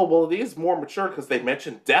saying, oh, well, it is more mature because they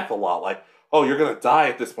mentioned death a lot, like, oh, you're gonna die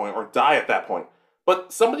at this point or die at that point.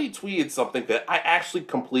 But somebody tweeted something that I actually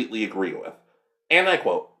completely agree with. And I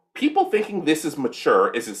quote, people thinking this is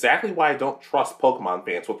mature is exactly why I don't trust Pokemon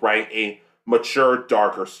fans with writing a mature,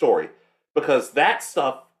 darker story. Because that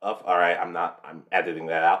stuff alright, I'm editing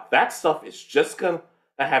that out. That stuff is just gonna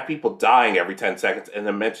have people dying every 10 seconds and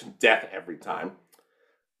then mention death every time.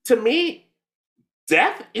 To me,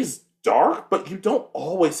 death is dark, but you don't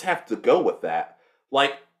always have to go with that.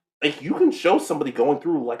 Like you can show somebody going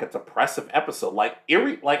through like a depressive episode, like I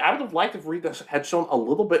would have liked if Rita had shown a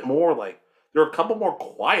little bit more. Like there are a couple more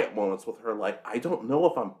quiet moments with her. Like I don't know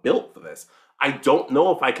if I'm built for this. I don't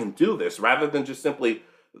know if I can do this. Rather than just simply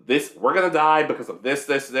this, we're gonna die because of this.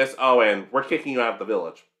 Oh, and we're kicking you out of the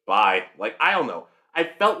village. Bye. Like I don't know. I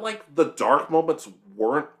felt like the dark moments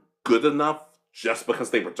weren't good enough just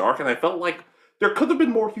because they were dark, and I felt like there could have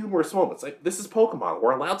been more humorous moments. Like this is Pokemon.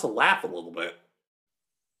 We're allowed to laugh a little bit.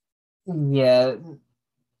 Yeah,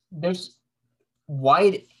 there's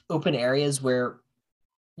wide open areas where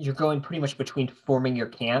you're going pretty much between forming your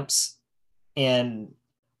camps, and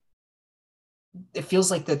it feels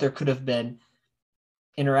like that there could have been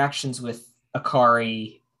interactions with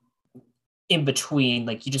Akari in between.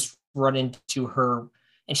 Like you just run into her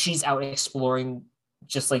and she's out exploring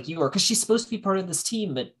just like you are, because she's supposed to be part of this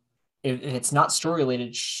team, but if it's not story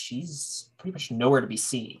related, she's pretty much nowhere to be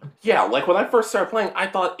seen. Yeah, like when I first started playing, I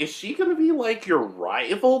thought, is she going to be like your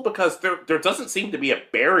rival? Because there doesn't seem to be a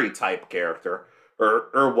Barry type character,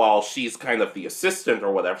 or while she's kind of the assistant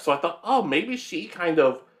or whatever. So I thought, oh, maybe she kind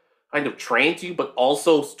of trained you, but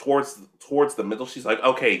also towards the middle, she's like,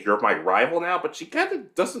 okay, you're my rival now. But she kind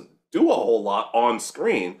of doesn't do a whole lot on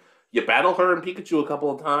screen. You battle her and Pikachu a couple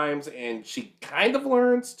of times, and she kind of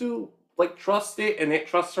learns to like trust it, and it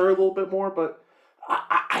trusts her a little bit more. But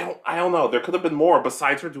I don't know. There could have been more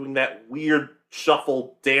besides her doing that weird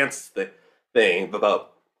shuffle dance thing,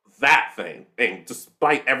 that thing. And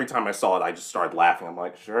despite every time I saw it, I just started laughing. I'm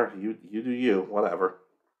like, sure, you do you, whatever.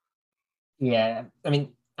 Yeah, I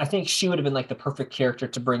mean, I think she would have been like the perfect character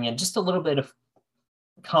to bring in just a little bit of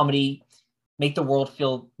comedy, make the world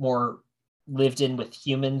feel more lived in with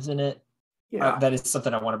humans in it. Yeah. That is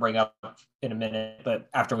something I want to bring up in a minute, but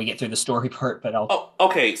after we get through the story part. But Oh,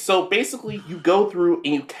 okay. So basically, you go through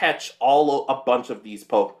and you catch a bunch of these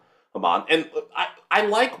Pokemon, and I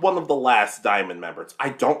like one of the last Diamond members. I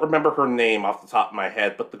don't remember her name off the top of my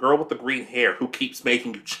head, but the girl with the green hair who keeps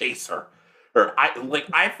making you chase her.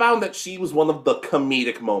 I found that she was one of the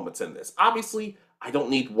comedic moments in this. Obviously, I don't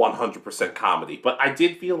need 100% comedy, but I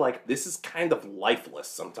did feel like this is kind of lifeless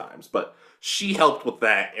sometimes. But she helped with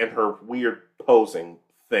that and her weird posing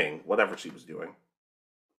thing, whatever she was doing.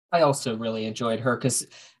 I also really enjoyed her because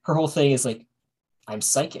her whole thing is like, I'm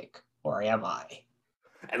psychic, or am I?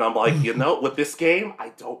 And I'm like, with this game,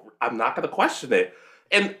 I'm not going to question it.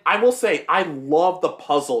 And I will say, I love the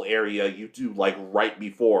puzzle area you do, like, right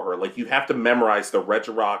before her. Like, you have to memorize the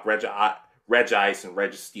Regirock, Regice, and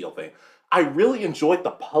Registeel thing. I really enjoyed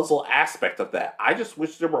the puzzle aspect of that. I just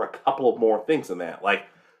wish there were a couple of more things in that. Like,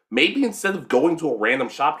 maybe instead of going to a random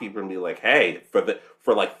shopkeeper and be like, hey,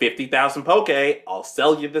 for like 50,000 Poke, I'll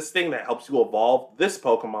sell you this thing that helps you evolve this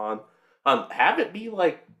Pokemon. Have it be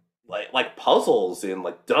like puzzles and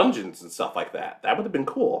like dungeons and stuff like that. That would have been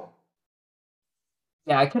cool.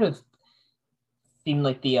 Yeah, I could have seen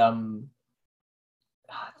like the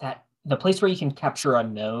place where you can capture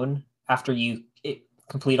Unknown after you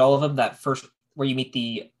complete all of them. That first where you meet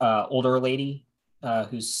the older lady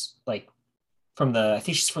who's like I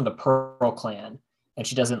think she's from the Pearl Clan, and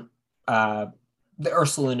she doesn't. The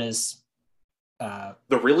Ursaluna is the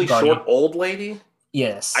really guardian. Short old lady.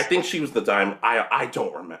 Yes, I think she was the Diamond. I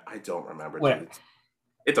don't remember.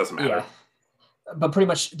 It doesn't matter. Yeah, but pretty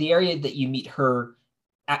much the area that you meet her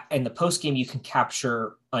in the post game, you can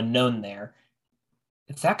capture Unknown there.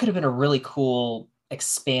 If that could have been a really cool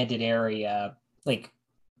expanded area, like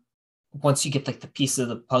once you get like the piece of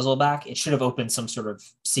the puzzle back, it should have opened some sort of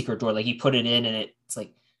secret door. Like you put it in, and it's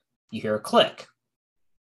like you hear a click,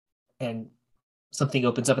 and something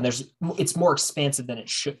opens up, and it's more expansive than it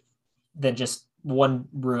should, than just one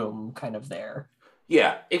room kind of there.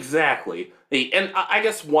 Yeah, exactly. And I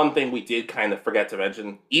guess one thing we did kind of forget to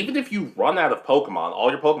mention, even if you run out of Pokemon, all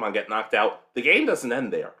your Pokemon get knocked out, the game doesn't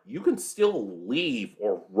end there. You can still leave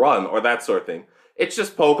or run or that sort of thing. It's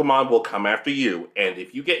just Pokemon will come after you, and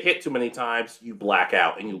if you get hit too many times, you black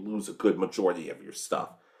out and you lose a good majority of your stuff.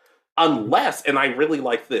 Unless, and I really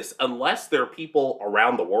like this, unless there are people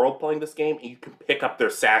around the world playing this game, and you can pick up their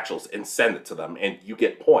satchels and send it to them, and you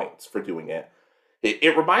get points for doing it.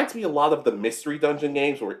 It reminds me a lot of the Mystery Dungeon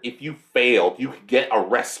games where if you failed, you could get a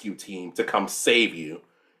rescue team to come save you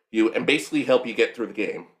and basically help you get through the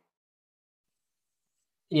game.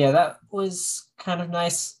 Yeah, that was kind of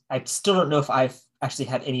nice. I still don't know if I've actually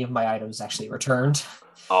had any of my items actually returned.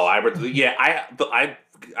 Oh, I want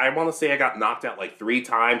to say I got knocked out like 3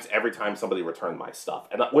 times every time somebody returned my stuff,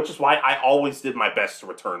 and which is why I always did my best to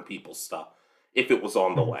return people's stuff if it was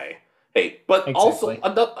on the way. Hey, but Exactly.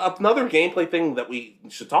 also another gameplay thing that we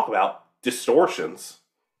should talk about: distortions.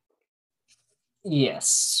 Yes.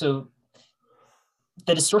 So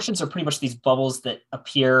the distortions are pretty much these bubbles that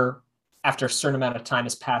appear after a certain amount of time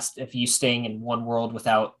has passed if you staying in one world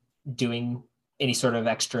without doing any sort of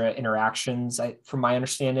extra interactions, from my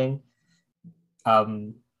understanding.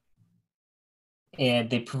 And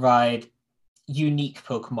they provide unique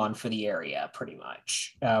Pokemon for the area pretty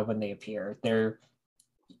much when they appear. They're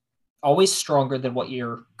always stronger than what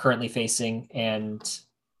you're currently facing, and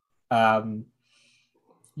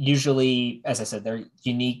usually, as I said, they're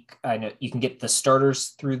unique. I know you can get the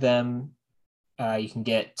starters through them. You can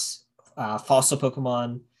get fossil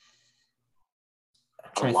Pokemon.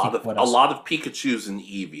 A lot of Pikachus and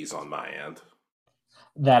Eevees on my end.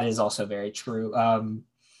 That is also very true.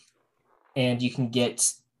 And you can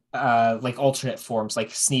get like alternate forms, like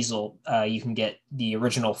Sneasel. You can get the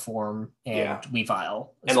original form and Weavile,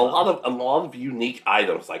 and a lot of unique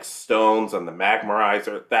items like stones and the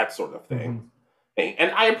Magmarizer, that sort of thing. Mm-hmm.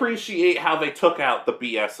 And I appreciate how they took out the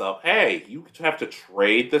BS of, hey, you have to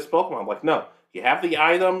trade this Pokemon. I'm like, no, you have the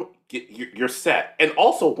item, you're set. And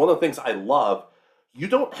also, one of the things I love, you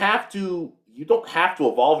don't have to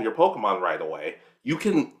evolve your Pokemon right away.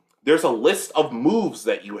 There's a list of moves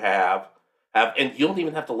that you have, and you don't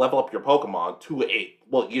even have to level up your Pokemon to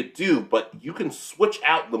you do, but you can switch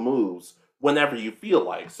out the moves whenever you feel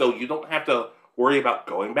like. So you don't have to worry about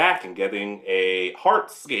going back and getting a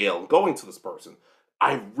heart scale and going to this person.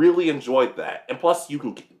 I really enjoyed that. And plus, you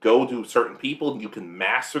can go to certain people and you can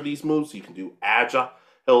master these moves. You can do Agile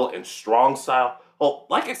and Strong Style. Well,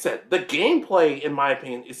 like I said, the gameplay, in my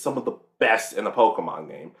opinion, is some of the best in a Pokemon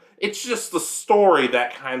game. It's just the story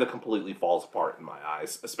that kind of completely falls apart in my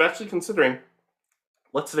eyes, especially considering,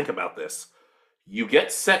 let's think about this. You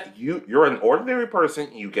get set, you're an ordinary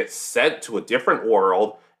person, you get sent to a different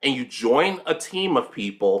world, and you join a team of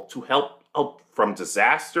people to help from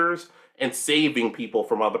disasters and saving people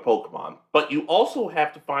from other Pokemon. But you also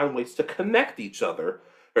have to find ways to connect each other,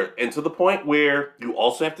 and to the point where you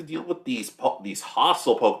also have to deal with these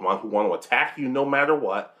hostile Pokemon who want to attack you no matter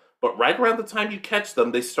what. But right around the time you catch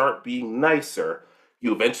them, they start being nicer.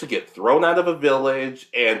 You eventually get thrown out of a village,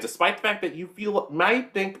 and despite the fact that you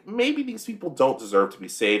might think maybe these people don't deserve to be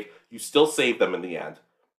saved, you still save them in the end.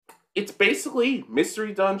 It's basically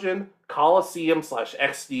Mystery Dungeon,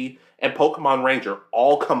 Coliseum/XD, and Pokemon Ranger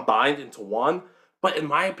all combined into one, but in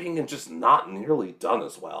my opinion, just not nearly done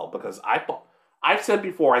as well, because I've said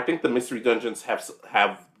before, I think the Mystery Dungeons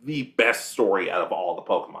have the best story out of all the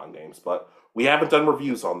Pokemon games, but we haven't done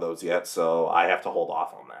reviews on those yet, so I have to hold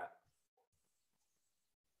off on that.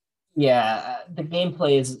 Yeah, the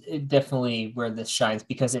gameplay is definitely where this shines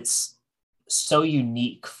because it's so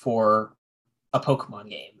unique for a Pokemon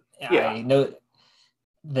game. Yeah. I know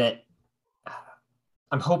that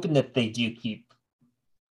I'm hoping that they do keep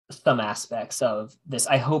some aspects of this.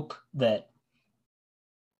 I hope that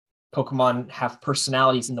Pokemon have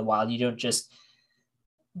personalities in the wild. You don't just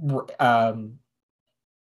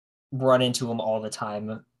run into them all the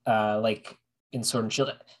time, like in Sword and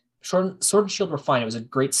Shield. Sword and Shield were fine. It was a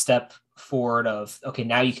great step forward of, okay,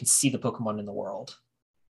 now you can see the Pokemon in the world.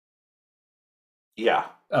 Yeah.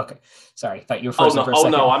 Okay. Sorry. Thought you were frozen for a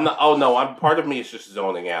second. I'm not. Oh, no. Part of me is just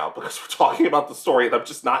zoning out because we're talking about the story and I'm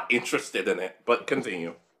just not interested in it. But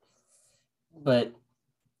continue. But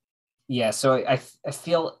yeah, so I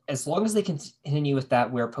feel as long as they continue with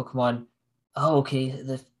that where Pokemon,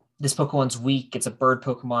 this Pokemon's weak, it's a bird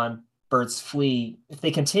Pokemon, birds flee. If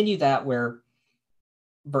they continue that where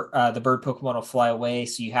the bird Pokemon will fly away,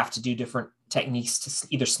 so you have to do different techniques to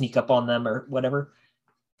either sneak up on them or whatever,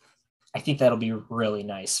 I think that'll be really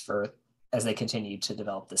nice as they continue to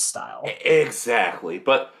develop this style. Exactly.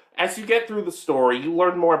 But as you get through the story, you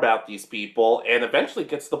learn more about these people, and eventually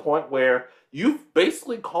gets to the point where you've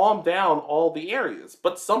basically calmed down all the areas,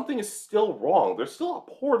 but something is still wrong. There's still a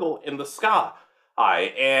portal in the sky,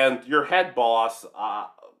 and your head boss,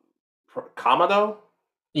 Kamado?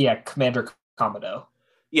 Yeah, Commander Komodo.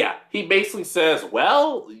 Yeah, he basically says,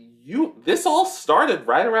 well, this all started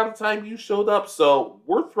right around the time you showed up, so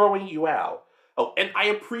we're throwing you out. Oh, and I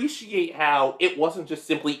appreciate how it wasn't just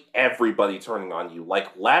simply everybody turning on you.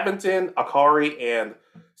 Like Laventon, Akari, and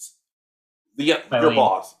your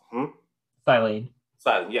boss. Thylene.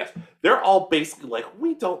 Yes. They're all basically like,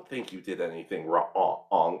 we don't think you did anything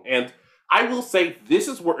wrong. And I will say, this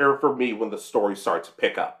is where, for me, when the story starts to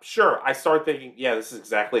pick up. Sure, I started thinking, yeah, this is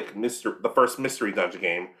exactly like the first Mystery Dungeon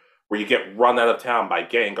game, where you get run out of town by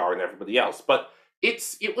Gengar and everybody else. But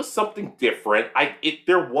it was something different.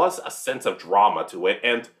 There was a sense of drama to it,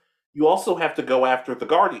 and you also have to go after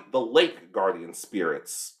the lake guardian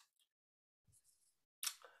spirits.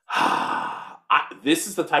 This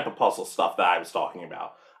is the type of puzzle stuff that I was talking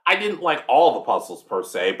about. I didn't like all the puzzles per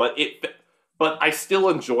se, but I still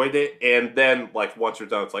enjoyed it. And then, like, once you're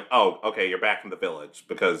done, it's like, oh, okay, you're back in the village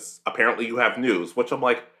because apparently you have news. Which I'm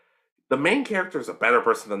like, the main character is a better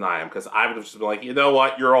person than I am, because I would have just been like, you know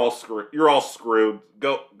what, you're all screwed. You're all screwed.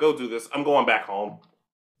 Go do this. I'm going back home.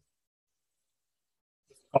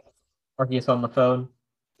 Arceus on the phone.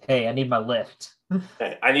 Hey, I need my lift.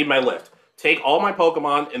 Hey, I need my lift. Take all my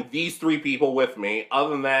Pokemon and these 3 people with me. Other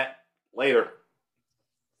than that, later.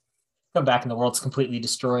 Come back and the world's completely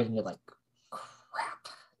destroyed, and you're like, crap.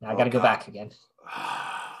 Now I gotta go back again.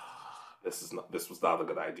 This was not a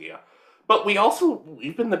good idea. But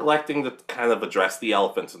we've been neglecting to kind of address the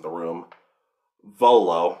elephant in the room.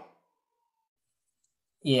 Volo.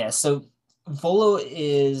 Yeah, so Volo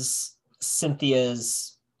is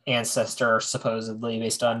Cynthia's ancestor, supposedly,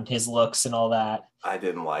 based on his looks and all that. I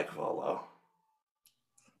didn't like Volo.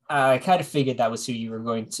 I kind of figured that was who you were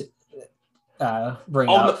going to bring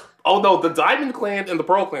up. No, the Diamond Clan and the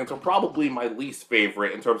Pearl Clans are probably my least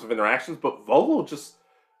favorite in terms of interactions, but Volo just...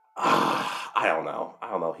 I don't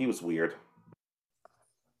know. He was weird.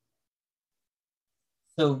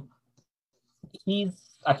 So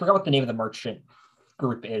I forgot what the name of the merchant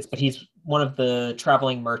group is, but he's one of the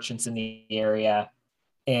traveling merchants in the area.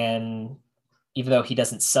 And even though he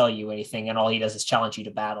doesn't sell you anything, and all he does is challenge you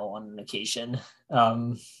to battle on an occasion.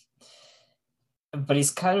 But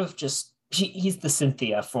he's kind of just, he's the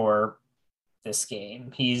Cynthia for this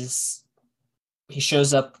game. He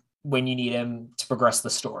shows up when you need him to progress the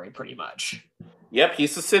story, pretty much. Yep,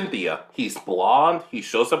 he's a Cynthia. He's blonde. He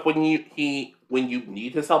shows up when you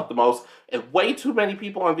need his help the most. And way too many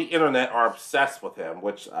people on the internet are obsessed with him,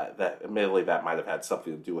 which admittedly that might have had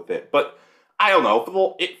something to do with it. But I don't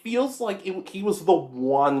know. It feels like he was the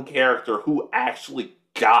one character who actually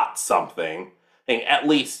got something. And at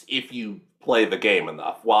least if you play the game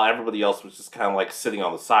enough, while everybody else was just kind of like sitting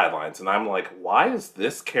on the sidelines. And I'm like, why is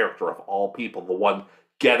this character of all people the one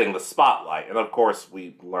getting the spotlight? And of course,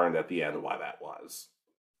 we learned at the end why that was.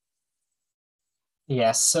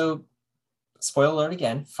 Yeah, so spoiler alert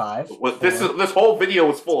again, 5. This whole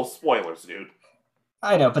video is full of spoilers, dude.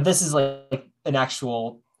 I know, but this is like an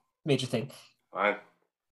actual major thing. Fine.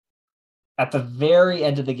 At the very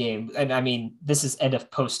end of the game, and I mean, this is end of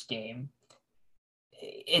post game,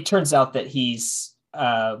 it turns out that he's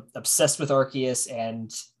obsessed with Arceus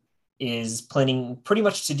and is planning pretty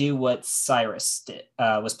much to do what Cyrus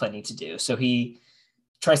was planning to do. So he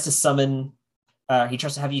tries to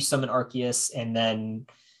have you summon Arceus and then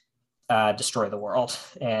destroy the world,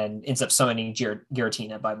 and ends up summoning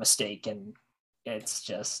Giratina by mistake. And it's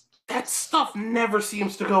just... that stuff never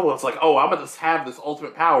seems to go well. It's like, oh, I'm going to have this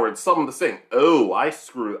ultimate power and summon this thing. Oh, I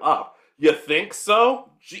screwed up. You think so?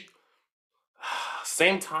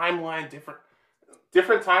 Same timeline,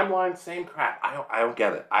 different timeline, same crap. I don't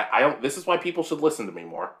get it. I don't. This is why people should listen to me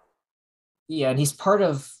more. Yeah, and he's part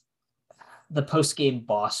of the post-game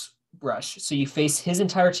boss rush. So you face his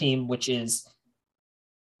entire team, which is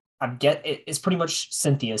it's pretty much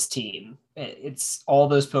Cynthia's team. It's all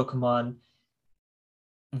those Pokemon.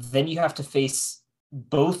 Then you have to face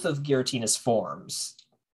both of Giratina's forms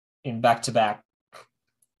in back-to-back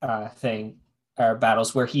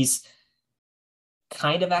battles, where he's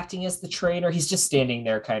kind of acting as the trainer. He's just standing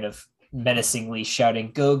there kind of menacingly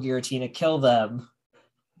shouting, "Go, Giratina, kill them."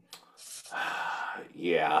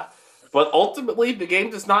 Yeah. But ultimately, the game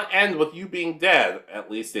does not end with you being dead. At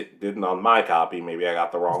least it didn't on my copy. Maybe I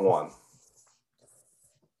got the wrong one.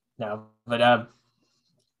 No, but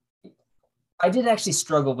I did actually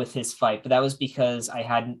struggle with his fight, but that was because I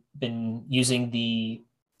hadn't been using the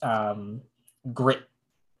grit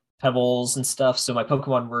pebbles and stuff. So my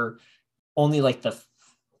Pokemon were only like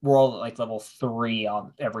we're all like level 3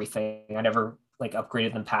 on everything. I never like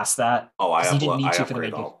upgraded them past that Oh, because you didn't need to for the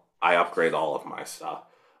main game. I upgrade all of my stuff.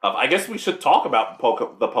 I guess we should talk about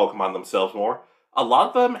the Pokemon themselves more. A lot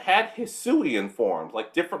of them had Hisuian forms,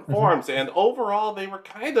 like different forms, and overall they were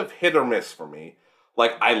kind of hit or miss for me.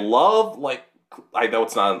 Like I love, like I know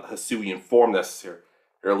it's not a Hisuian form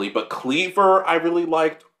necessarily, but Cleaver I really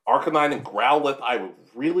liked. Arcanine and Growlithe I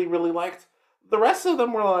really really liked. The rest of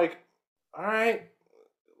them were like, all right,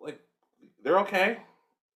 like they're okay.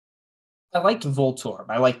 I liked Voltorb.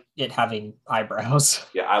 I liked it having eyebrows.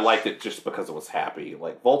 Yeah, I liked it just because it was happy.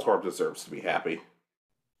 Like Voltorb deserves to be happy.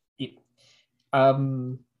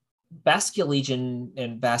 Basculegion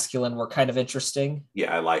and Basculin were kind of interesting.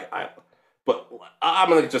 Yeah, but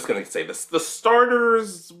just gonna say this: the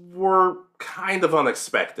starters were kind of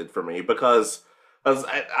unexpected for me because,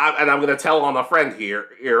 and I'm gonna tell on a friend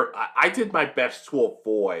here. I did my best to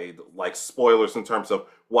avoid like spoilers in terms of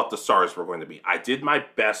what the stars were going to be. I did my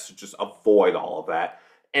best to just avoid all of that.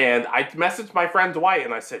 And I messaged my friend Dwight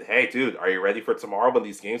and I said, hey, dude, are you ready for tomorrow when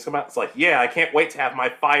these games come out? It's like, yeah, I can't wait to have my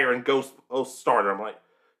Fire and Ghost starter. I'm like,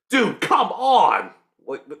 dude, come on!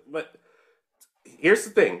 Like, but here's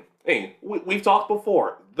the thing. Hey, we've talked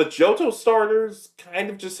before. The Johto starters kind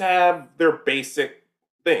of just have their basic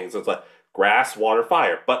things. It's like grass, water,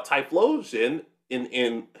 fire. But Typhlosion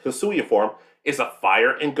in Hisuian form is a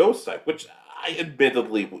Fire and Ghost type, which I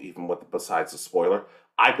admittedly, even besides the spoiler,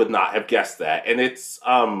 I would not have guessed that. And it's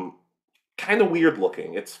kind of weird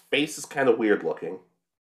looking. Its face is kind of weird looking.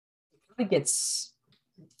 I think it's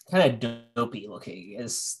kind of dopey looking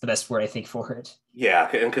is the best word I think for it.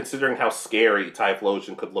 Yeah, and considering how scary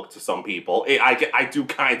Typhlosion could look to some people, I do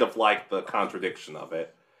kind of like the contradiction of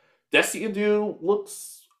it. Decidueye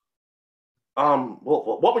looks...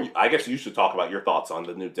 well, what were you... I guess you should talk about your thoughts on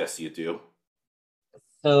the new Decidueye.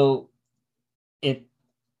 So, it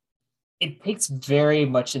takes very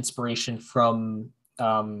much inspiration from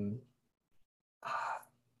I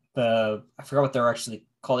forgot what they're actually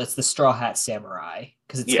called. It's the Straw Hat Samurai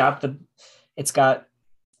because it's got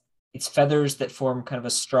its feathers that form kind of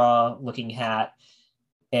a straw looking hat,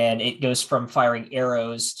 and it goes from firing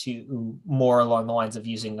arrows to more along the lines of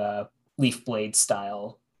using a leaf blade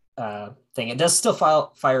style thing. It does still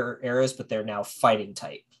fire arrows, but they're now fighting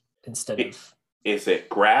type instead of. Is it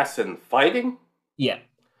grass and fighting? Yeah.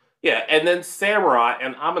 Yeah, and then Samurott,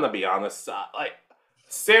 and I'm gonna be honest, like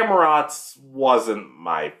Samurott's wasn't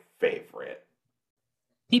my favorite.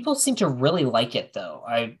 People seem to really like it, though.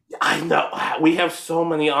 I know we have so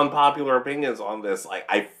many unpopular opinions on this. Like,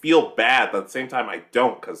 I feel bad, but at the same time, I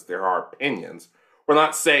don't because they're our opinions. We're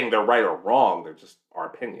not saying they're right or wrong; they're just our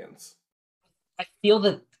opinions. I feel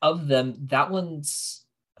that of them, that one's.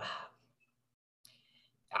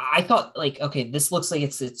 I thought, like, okay, this looks like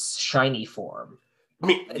it's its shiny form.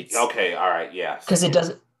 Okay, all right, yeah. Because it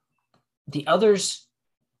doesn't. The others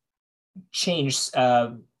change,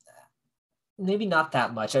 maybe not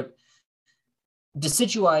that much.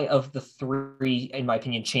 Decidueye of the 3, in my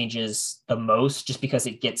opinion, changes the most just because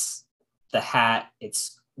it gets the hat.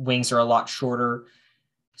 Its wings are a lot shorter.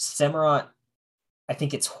 Samurott, I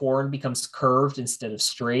think its horn becomes curved instead of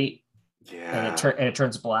straight. Yeah. And it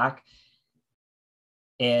turns black.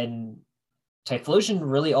 And Typhlosion,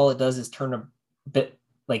 really all it does is turn a bit,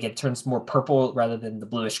 like it turns more purple rather than the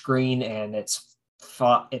bluish green, and its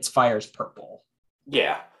fire's purple.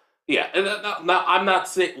 Yeah. And now I'm not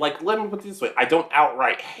saying, like, let me put it this way. I don't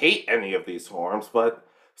outright hate any of these forms, but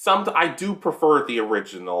I do prefer the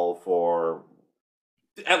original for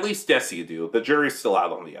at least Decidueye. The jury's still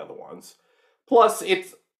out on the other ones. Plus,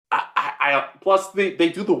 plus they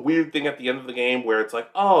do the weird thing at the end of the game where it's like,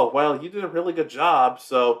 oh, well, you did a really good job,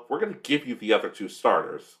 so we're going to give you the other 2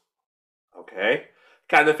 starters. Okay?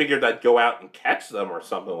 Kind of figured I'd go out and catch them or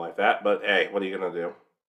something like that, but hey, what are you going to do?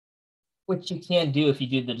 Which you can do if you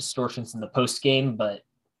do the distortions in the post game, but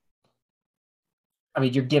I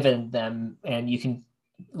mean, you're given them and you can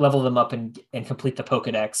level them up and complete the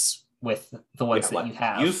Pokedex with the ones that you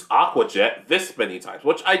have. Use Aqua Jet this many times,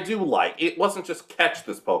 which I do like. It wasn't just catch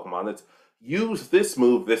this Pokemon, it's use this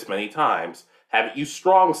move this many times, have it use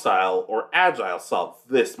Strong Style or Agile Style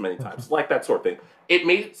this many times, like that sort of thing. It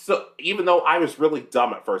made it so, even though I was really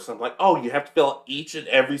dumb at first, I'm like, oh, you have to fill out each and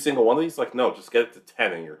every single one of these? Like, no, just get it to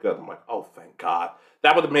 10 and you're good. I'm like, oh, thank God.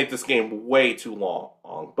 That would have made this game way too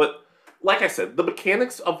long. But like I said, the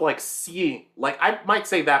mechanics of like seeing, like I might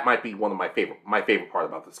say that might be one of my favorite part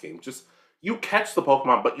about this game. Just you catch the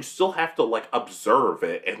Pokemon, but you still have to like observe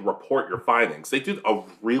it and report your findings. They did a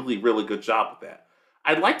really, really good job with that.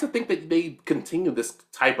 I'd like to think that they continue this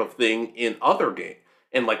type of thing in other games.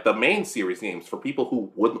 in like the main series games for people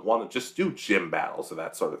who wouldn't want to just do gym battles or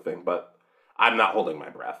that sort of thing. But I'm not holding my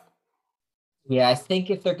breath. Yeah, I think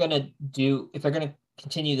if they're gonna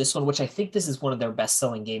continue this one, which I think this is one of their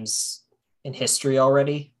best-selling games in history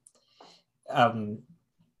already.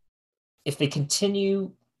 If they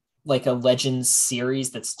continue like a Legends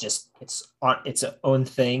series that's just it's on its own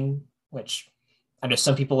thing, which I know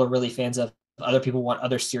some people are really fans of, other people want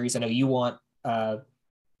other series. I know you want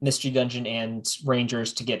Mystery Dungeon and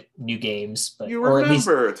Rangers to get new games, but You or at least,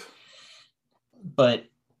 remembered. but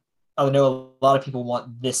I know a lot of people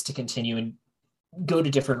want this to continue and go to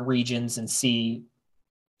different regions and see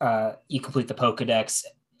you complete the Pokedex,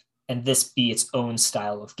 and this be its own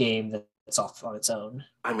style of game that's off on its own.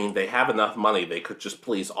 I mean, they have enough money; they could just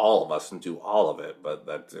please all of us and do all of it. But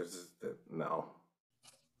no.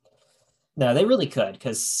 No, they really could,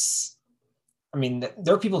 because I mean,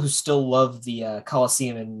 there are people who still love the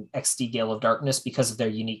Coliseum and XD Gale of Darkness because of their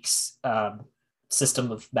unique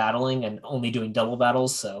system of battling and only doing double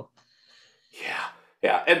battles. So,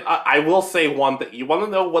 yeah, and I will say one thing. You want to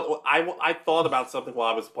know what I thought about something while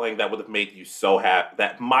I was playing that would have made you so happy.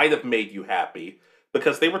 That might have made you happy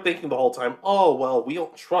because they were thinking the whole time, "Oh, well, we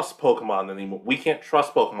don't trust Pokemon anymore. We can't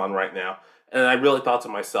trust Pokemon right now." And I really thought to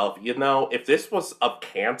myself, you know, if this was of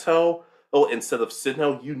Kanto. Oh, instead of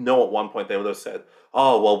Sinnoh, you know, at one point they would have said,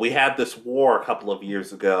 "Oh, well, we had this war a couple of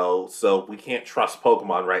years ago, so we can't trust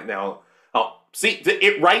Pokemon right now." Oh, see,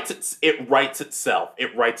 it writes itself.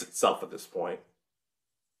 It writes itself at this point.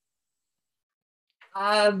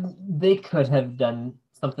 they could have done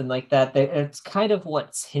something like that. It's kind of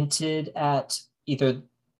what's hinted at either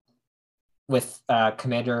with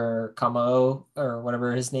Commander Kamao or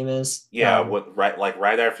whatever his name is. Yeah,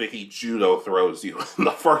 right after he judo throws you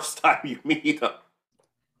the first time you meet him.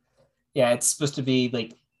 Yeah, it's supposed to be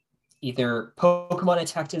like either Pokemon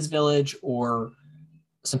attacked his village or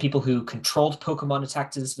some people who controlled Pokemon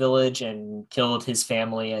attacked his village and killed his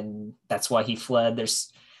family, and that's why he fled.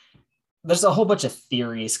 There's a whole bunch of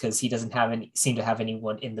theories because he doesn't seem to have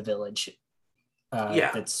anyone in the village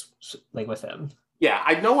that's like with him. Yeah,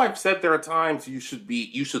 I know I've said there are times you should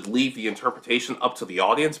leave the interpretation up to the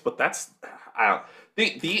audience, but that's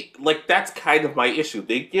that's kind of my issue.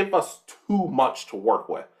 They give us too much to work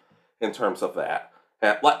with in terms of that.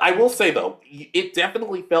 I will say though, it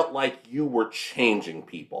definitely felt like you were changing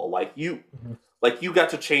people. Like you got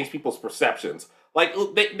to change people's perceptions. Like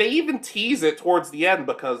they even tease it towards the end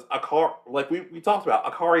because Akari, like we talked about,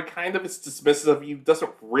 Akari kind of is dismissive of you,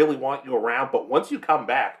 doesn't really want you around, but once you come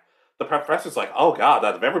back, the professor's like, "Oh God,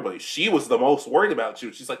 out of everybody, she was the most worried about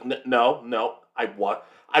you." She's like, "No, I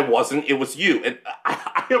wasn't. It was you." And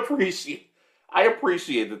I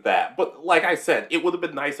appreciated that. But like I said, it would have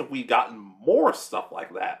been nice if we gotten more stuff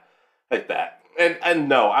like that. And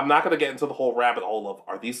no, I'm not going to get into the whole rabbit hole of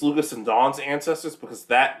are these Lucas and Dawn's ancestors, because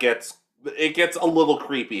it gets a little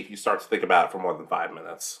creepy if you start to think about it for more than 5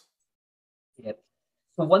 minutes. Yep.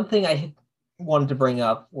 The one thing I wanted to bring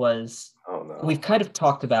up was we've kind of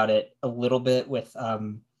talked about it a little bit with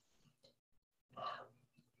the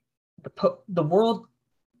world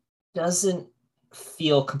doesn't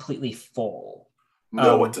feel completely full.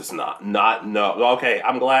 No, it does not. No. Okay,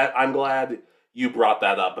 I'm glad you brought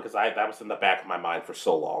that up because that was in the back of my mind for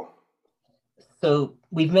so long. So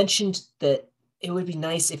we've mentioned that it would be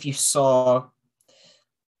nice if you saw,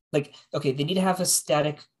 like, okay, they need to have a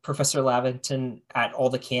static Professor Laventon at all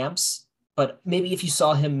the camps, but maybe if you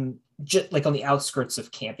saw him just like on the outskirts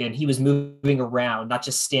of camp and he was moving around, not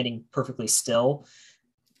just standing perfectly still,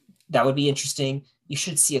 that would be interesting. You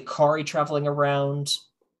should see Akari traveling around.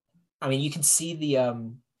 I mean, you can see the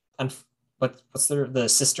the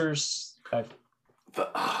sisters.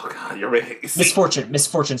 Oh God, you're making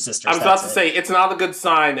Misfortune sisters. I was about to say it's not a good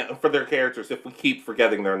sign for their characters if we keep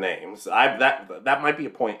forgetting their names. That might be a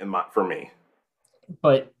point for me.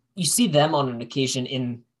 But you see them on an occasion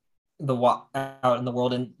out in the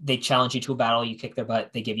world, and they challenge you to a battle. You kick their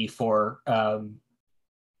butt. They give you 4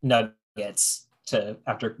 nuggets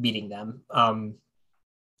after beating them.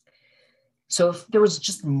 So if there was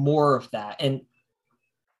just more of that, and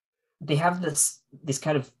they have this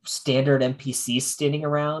kind of standard NPCs standing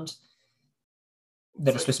around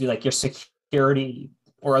that are supposed to be like your security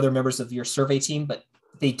or other members of your survey team, but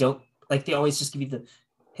they don't, like, they always just give you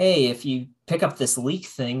hey, if you pick up this leak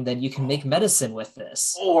thing, then you can make medicine with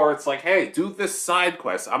this. Or it's like, hey, do this side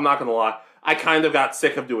quest. I'm not gonna lie, I kind of got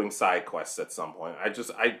sick of doing side quests at some point. I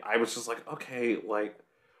was just like, okay, like,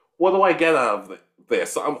 what do I get out of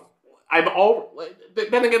this?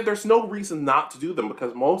 Then again, there's no reason not to do them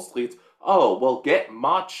because mostly it's, get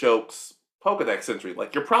Machoke's Pokedex entry.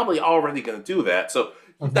 Like, you're probably already going to do that, so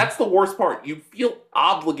That's the worst part. You feel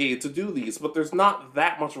obligated to do these, but there's not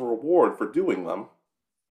that much of a reward for doing them.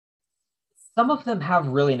 Some of them have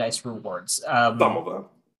really nice rewards. Some of them.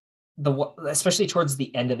 Especially towards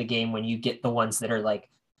the end of the game when you get the ones that are like,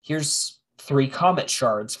 here's 3 comet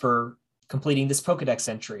shards for completing this Pokedex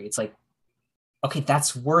entry. It's like, okay,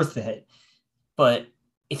 that's worth it. But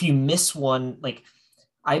if you miss one, like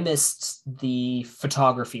I missed the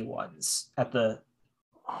photography ones at the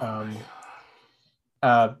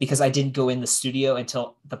because I didn't go in the studio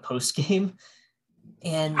until the post game,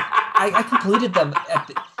 and I completed them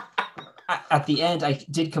at the end. I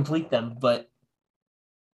did complete them, but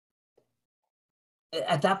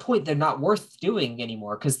at that point they're not worth doing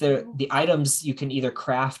anymore because they're the items you can either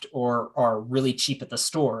craft or are really cheap at the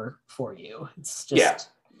store for you. It's just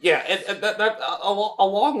and that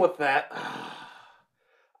along with that,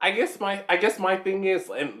 I guess my thing is,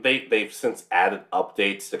 and they've since added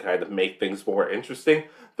updates to kind of make things more interesting.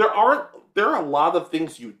 There are a lot of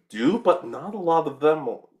things you do, but not a lot of them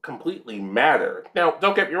completely matter. Now,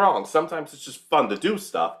 don't get me wrong, sometimes it's just fun to do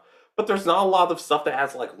stuff, but there's not a lot of stuff that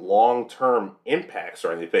has like long-term impacts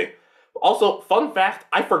or anything. Also, fun fact,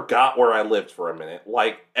 I forgot where I lived for a minute.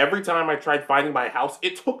 Like, every time I tried finding my house,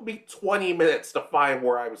 it took me 20 minutes to find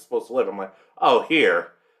where I was supposed to live. I'm like, oh,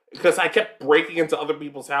 here. Because I kept breaking into other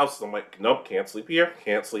people's houses. I'm like, nope, can't sleep here,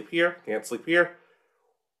 can't sleep here, can't sleep here.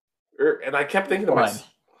 And I kept thinking to myself,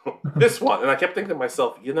 this one, and I kept thinking to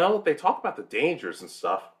myself, you know, they talk about the dangers and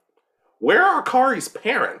stuff. Where are Akari's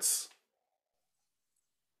parents?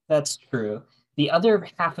 That's true. The other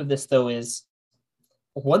half of this, though, is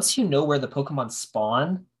once you know where the Pokemon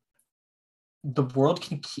spawn, the world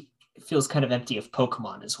feels kind of empty of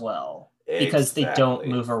Pokemon as well. Because they don't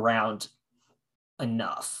move around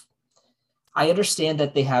enough. I understand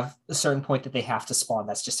that they have a certain point that they have to spawn.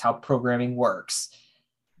 That's just how programming works.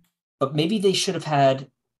 But maybe they should have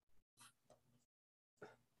had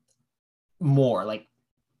more, like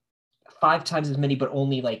 5 times as many, but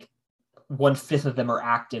only like 1/5 of them are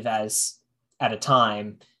active as at a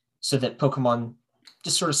time, so that Pokemon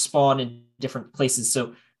just sort of spawn in different places.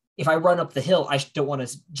 So if I run up the hill, I don't want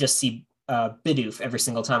to just see Bidoof every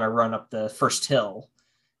single time I run up the first hill.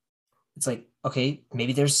 It's like, okay,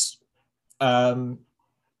 maybe there's Shinx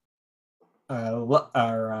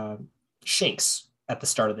at the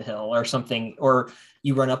start of the hill or something, or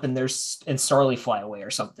you run up and Starly fly away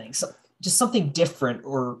or something. So just something different,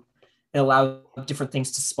 or allow different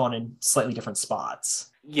things to spawn in slightly different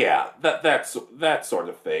spots. Yeah, that's that sort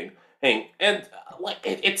of thing. Hey, and like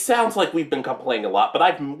it sounds like we've been complaining a lot,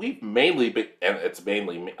 but we've mainly been, and it's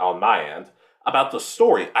mainly on my end, about the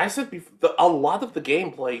story. I said before, a lot of the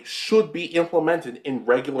gameplay should be implemented in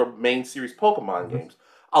regular main series Pokemon games.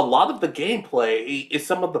 A lot of the gameplay is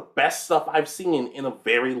some of the best stuff I've seen in a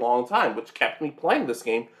very long time, which kept me playing this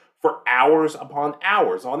game for hours upon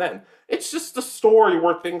hours on end. It's just the story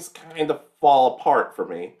where things kind of fall apart for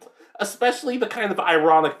me. Especially the kind of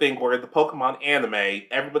ironic thing where the Pokemon anime,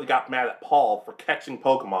 everybody got mad at Paul for catching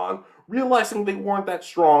Pokemon, realizing they weren't that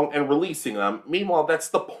strong and releasing them. Meanwhile, that's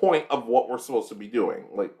the point of what we're supposed to be doing.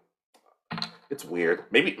 Like, it's weird.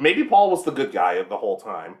 Maybe Paul was the good guy the whole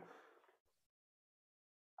time.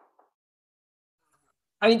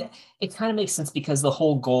 I mean, it kind of makes sense because the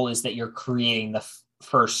whole goal is that you're creating the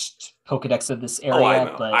first Pokedex of this area.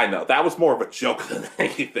 Oh, I know. That was more of a joke than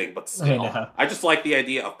anything, but still. I just like the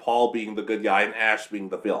idea of Paul being the good guy and Ash being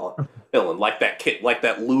the villain. Like that kid, like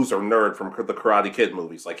that loser nerd from the Karate Kid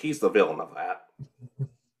movies. Like, he's the villain of that.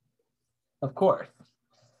 Of course.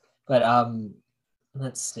 But,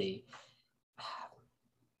 let's see.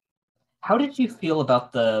 How did you feel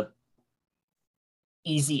about the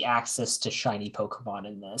easy access to shiny Pokemon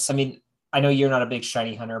in this? I mean, I know you're not a big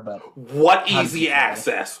shiny hunter, but what easy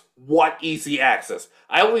access? What easy access?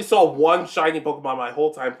 I only saw one shiny Pokemon my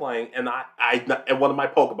whole time playing, and and one of my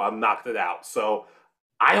Pokemon knocked it out. So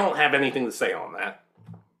I don't have anything to say on that.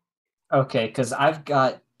 Okay, because I've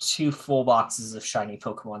got 2 full boxes of shiny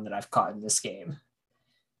Pokemon that I've caught in this game.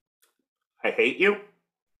 I hate you.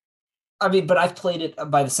 I mean, but I've played it,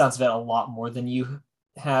 by the sounds of it, a lot more than you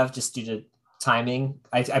have, just due to timing.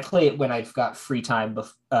 I play it when I've got free time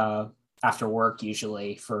after work,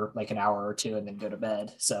 usually for like an hour or 2, and then go to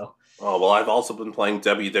bed. So. Oh well, I've also been playing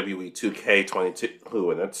WWE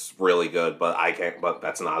 2K22, and it's really good. But I can't. But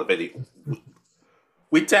that's not a video.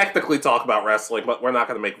 We technically talk about wrestling, but we're not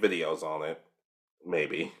going to make videos on it.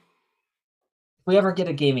 Maybe. If we ever get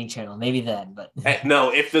a gaming channel, maybe then. But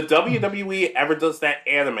no, if the WWE ever does that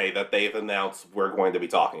anime that they've announced, we're going to be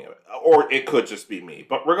talking about it. Or it could just be me.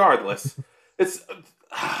 But regardless, it's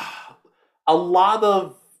a lot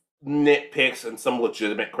of nitpicks and some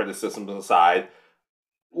legitimate criticisms aside.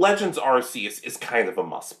 Legends Arceus is kind of a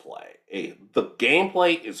must play. The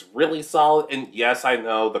gameplay is really solid, and yes, I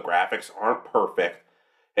know the graphics aren't perfect,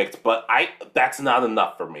 but that's not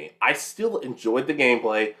enough for me. I still enjoyed the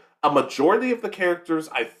gameplay. A majority of the characters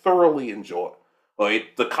I thoroughly enjoy.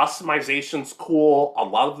 Like, the customization's cool, a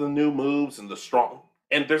lot of the new moves and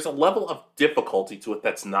and there's a level of difficulty to it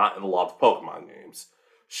that's not in a lot of Pokemon games.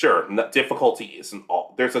 Sure, difficulty isn't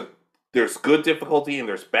all. There's good difficulty and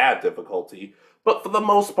there's bad difficulty, but for the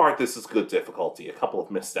most part, this is good difficulty, a couple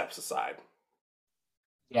of missteps aside.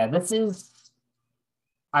 Yeah,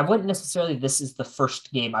 I wouldn't necessarily, this is the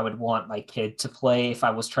first game I would want my kid to play if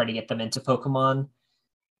I was trying to get them into Pokemon,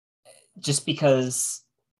 just because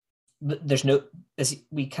there's no, as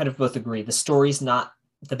we kind of both agree, the story's not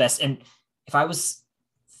the best. And if I was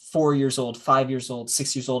 4 years old, 5 years old,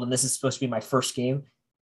 6 years old, and this is supposed to be my first game,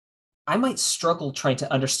 I might struggle trying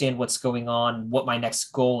to understand what's going on, what my next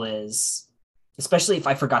goal is, especially if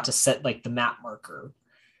I forgot to set like the map marker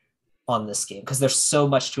on this game, because there's so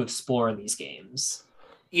much to explore in these games.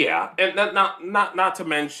 Yeah, and not to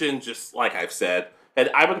mention, just like I've said, and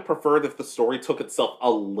I would have preferred if the story took itself a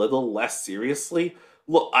little less seriously.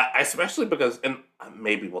 Look, especially because, and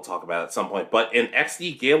maybe we'll talk about it at some point, but in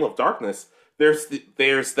XD Gale of Darkness, there's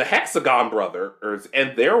the Hexagon Brothers,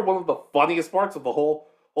 and they're one of the funniest parts of the whole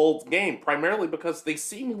game, primarily because they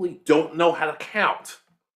seemingly don't know how to count.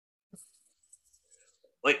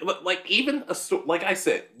 Like even like I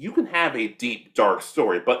said, you can have a deep, dark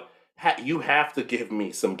story, but you have to give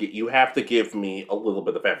me a little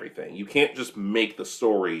bit of everything. You can't just make the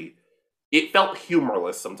story. It felt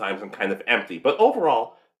humorless sometimes and kind of empty, but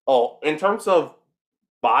overall, in terms of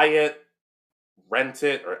buy it, rent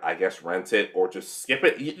it, or just skip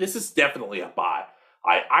it, this is definitely a buy.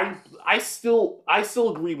 I still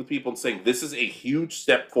agree with people in saying this is a huge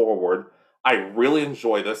step forward. I really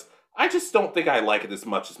enjoy this. I just don't think I like it as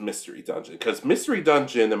much as Mystery Dungeon, because Mystery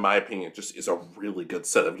Dungeon, in my opinion, just is a really good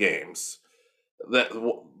set of games. That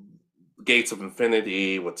Gates of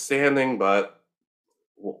Infinity withstanding, but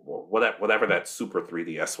whatever that Super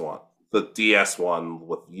 3DS one, the DS one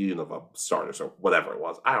with Unova starters or whatever it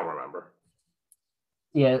was, I don't remember.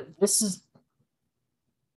 Yeah, this is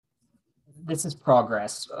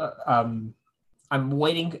progress. I'm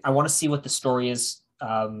waiting. I want to see what the story is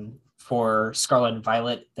for Scarlet and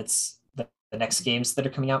Violet. That's the next games that are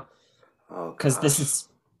coming out. Because this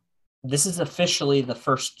is officially the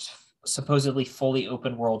first supposedly fully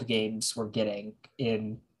open world games we're getting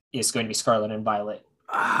is going to be Scarlet and Violet.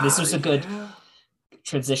 This was a good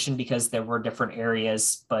transition because there were different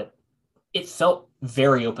areas, but it felt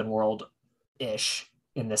very open world-ish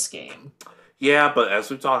in this game. Yeah, but as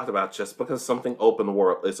we've talked about, just because something open the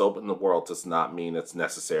world does not mean it's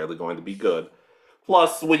necessarily going to be good.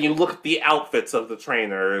 Plus, when you look at the outfits of the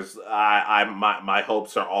trainers, my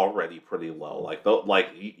hopes are already pretty low. Like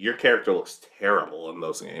your character looks terrible in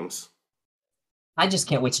those games. I just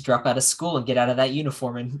can't wait to drop out of school and get out of that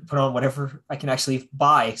uniform and put on whatever I can actually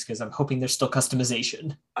buy, because I'm hoping there's still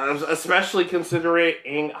customization. Especially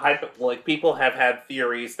considering, like, people have had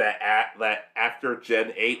theories that after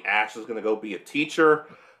Gen 8, Ash is going to go be a teacher.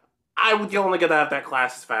 I would only get out of that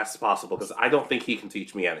class as fast as possible, because I don't think he can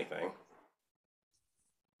teach me anything.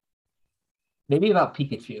 Maybe about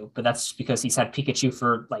Pikachu, but that's just because he's had Pikachu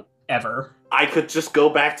for, like, ever. I could just go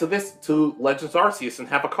back to Legends Arceus and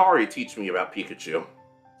have Akari teach me about Pikachu.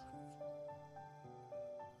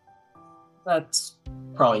 That's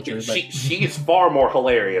probably true. She is far more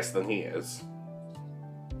hilarious than he is.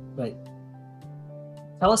 But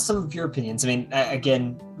tell us some of your opinions. I mean,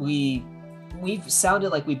 again, we've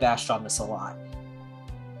sounded like we bashed on this a lot.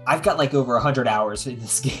 I've got like over 100 hours in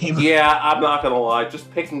this game. Yeah, I'm not gonna lie. Just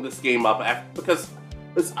picking this game up because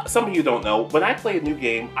some of you don't know, when I play a new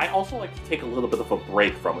game, I also like to take a little bit of a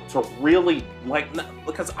break from it to really,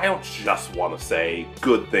 because I don't just want to say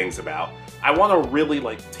good things about. I want to really,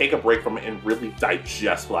 take a break from it and really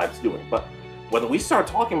digest what I was doing. But when we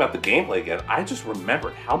started talking about the gameplay again, I just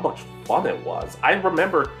remembered how much fun it was. I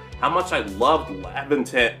remember how much I loved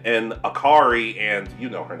Laventon and Akari and, you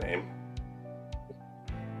know her name.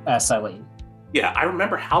 Silene. Yeah, I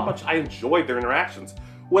remember how much I enjoyed their interactions.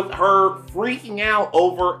 With her freaking out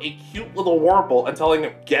over a cute little Wurmple and telling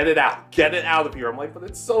him, get it out of here. I'm like, but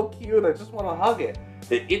it's so cute, I just want to hug it.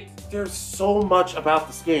 There's so much about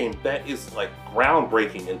this game that is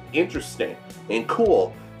groundbreaking and interesting and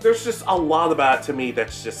cool. There's just a lot about it to me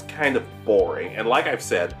that's just kind of boring. And like I've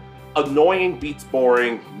said, annoying beats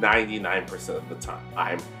boring 99% of the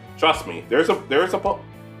time. Trust me,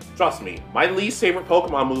 trust me, my least favorite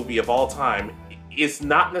Pokemon movie of all time is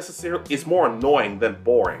more annoying than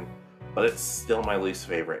boring. but it's still my least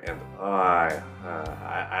favorite, and I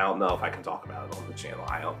don't know if I can talk about it on the channel.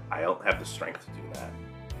 I don't have the strength to do that.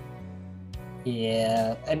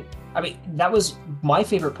 Yeah, and I mean, that was my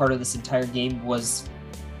favorite part of this entire game was,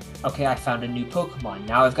 okay, I found a new Pokemon.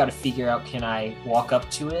 Now I've got to figure out, can I walk up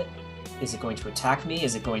to it? Is it going to attack me?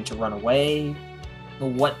 Is it going to run away?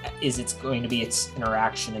 What is it's going to be its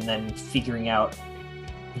interaction? And then figuring out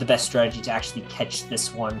the best strategy to actually catch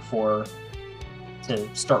this one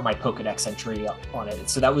to start my Pokedex entry on it.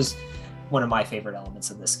 So that was one of my favorite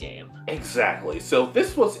elements of this game. Exactly. So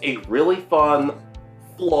this was a really fun,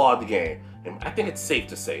 flawed game. And I think it's safe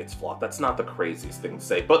to say it's flawed. That's not the craziest thing to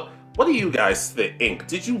say. But what do you guys think?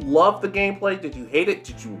 Did you love the gameplay? Did you hate it?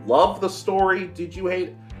 Did you love the story? Did you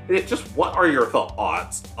hate it? Just what are your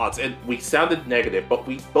thoughts? And we sounded negative, but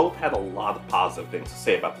we both had a lot of positive things to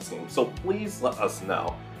say about this game. So please let us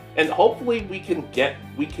know. And hopefully we can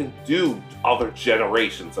do other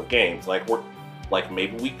generations of games. We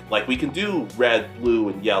can do red, blue,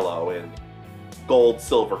 and yellow, and gold,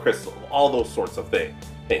 silver, crystal, all those sorts of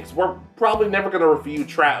things. We're probably never going to review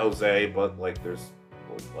Tratose, but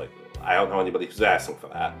I don't know anybody who's asking for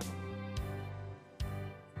that.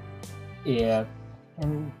 Yeah,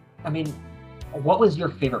 and I mean, what was your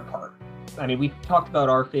favorite part? I mean, we talked about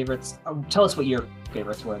our favorites. Tell us what your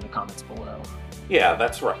favorites were in the comments below. Yeah,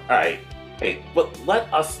 that's right. All right. Hey, but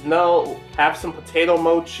let us know. Have some potato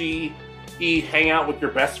mochi. Hang out with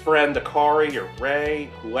your best friend, Akari or Ray,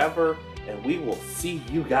 whoever, and we will see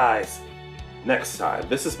you guys next time.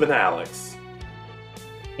 This has been Alex.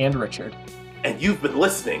 And Richard. And you've been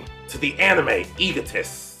listening to the Anime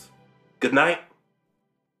Egotists. Good night,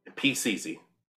 and peace easy.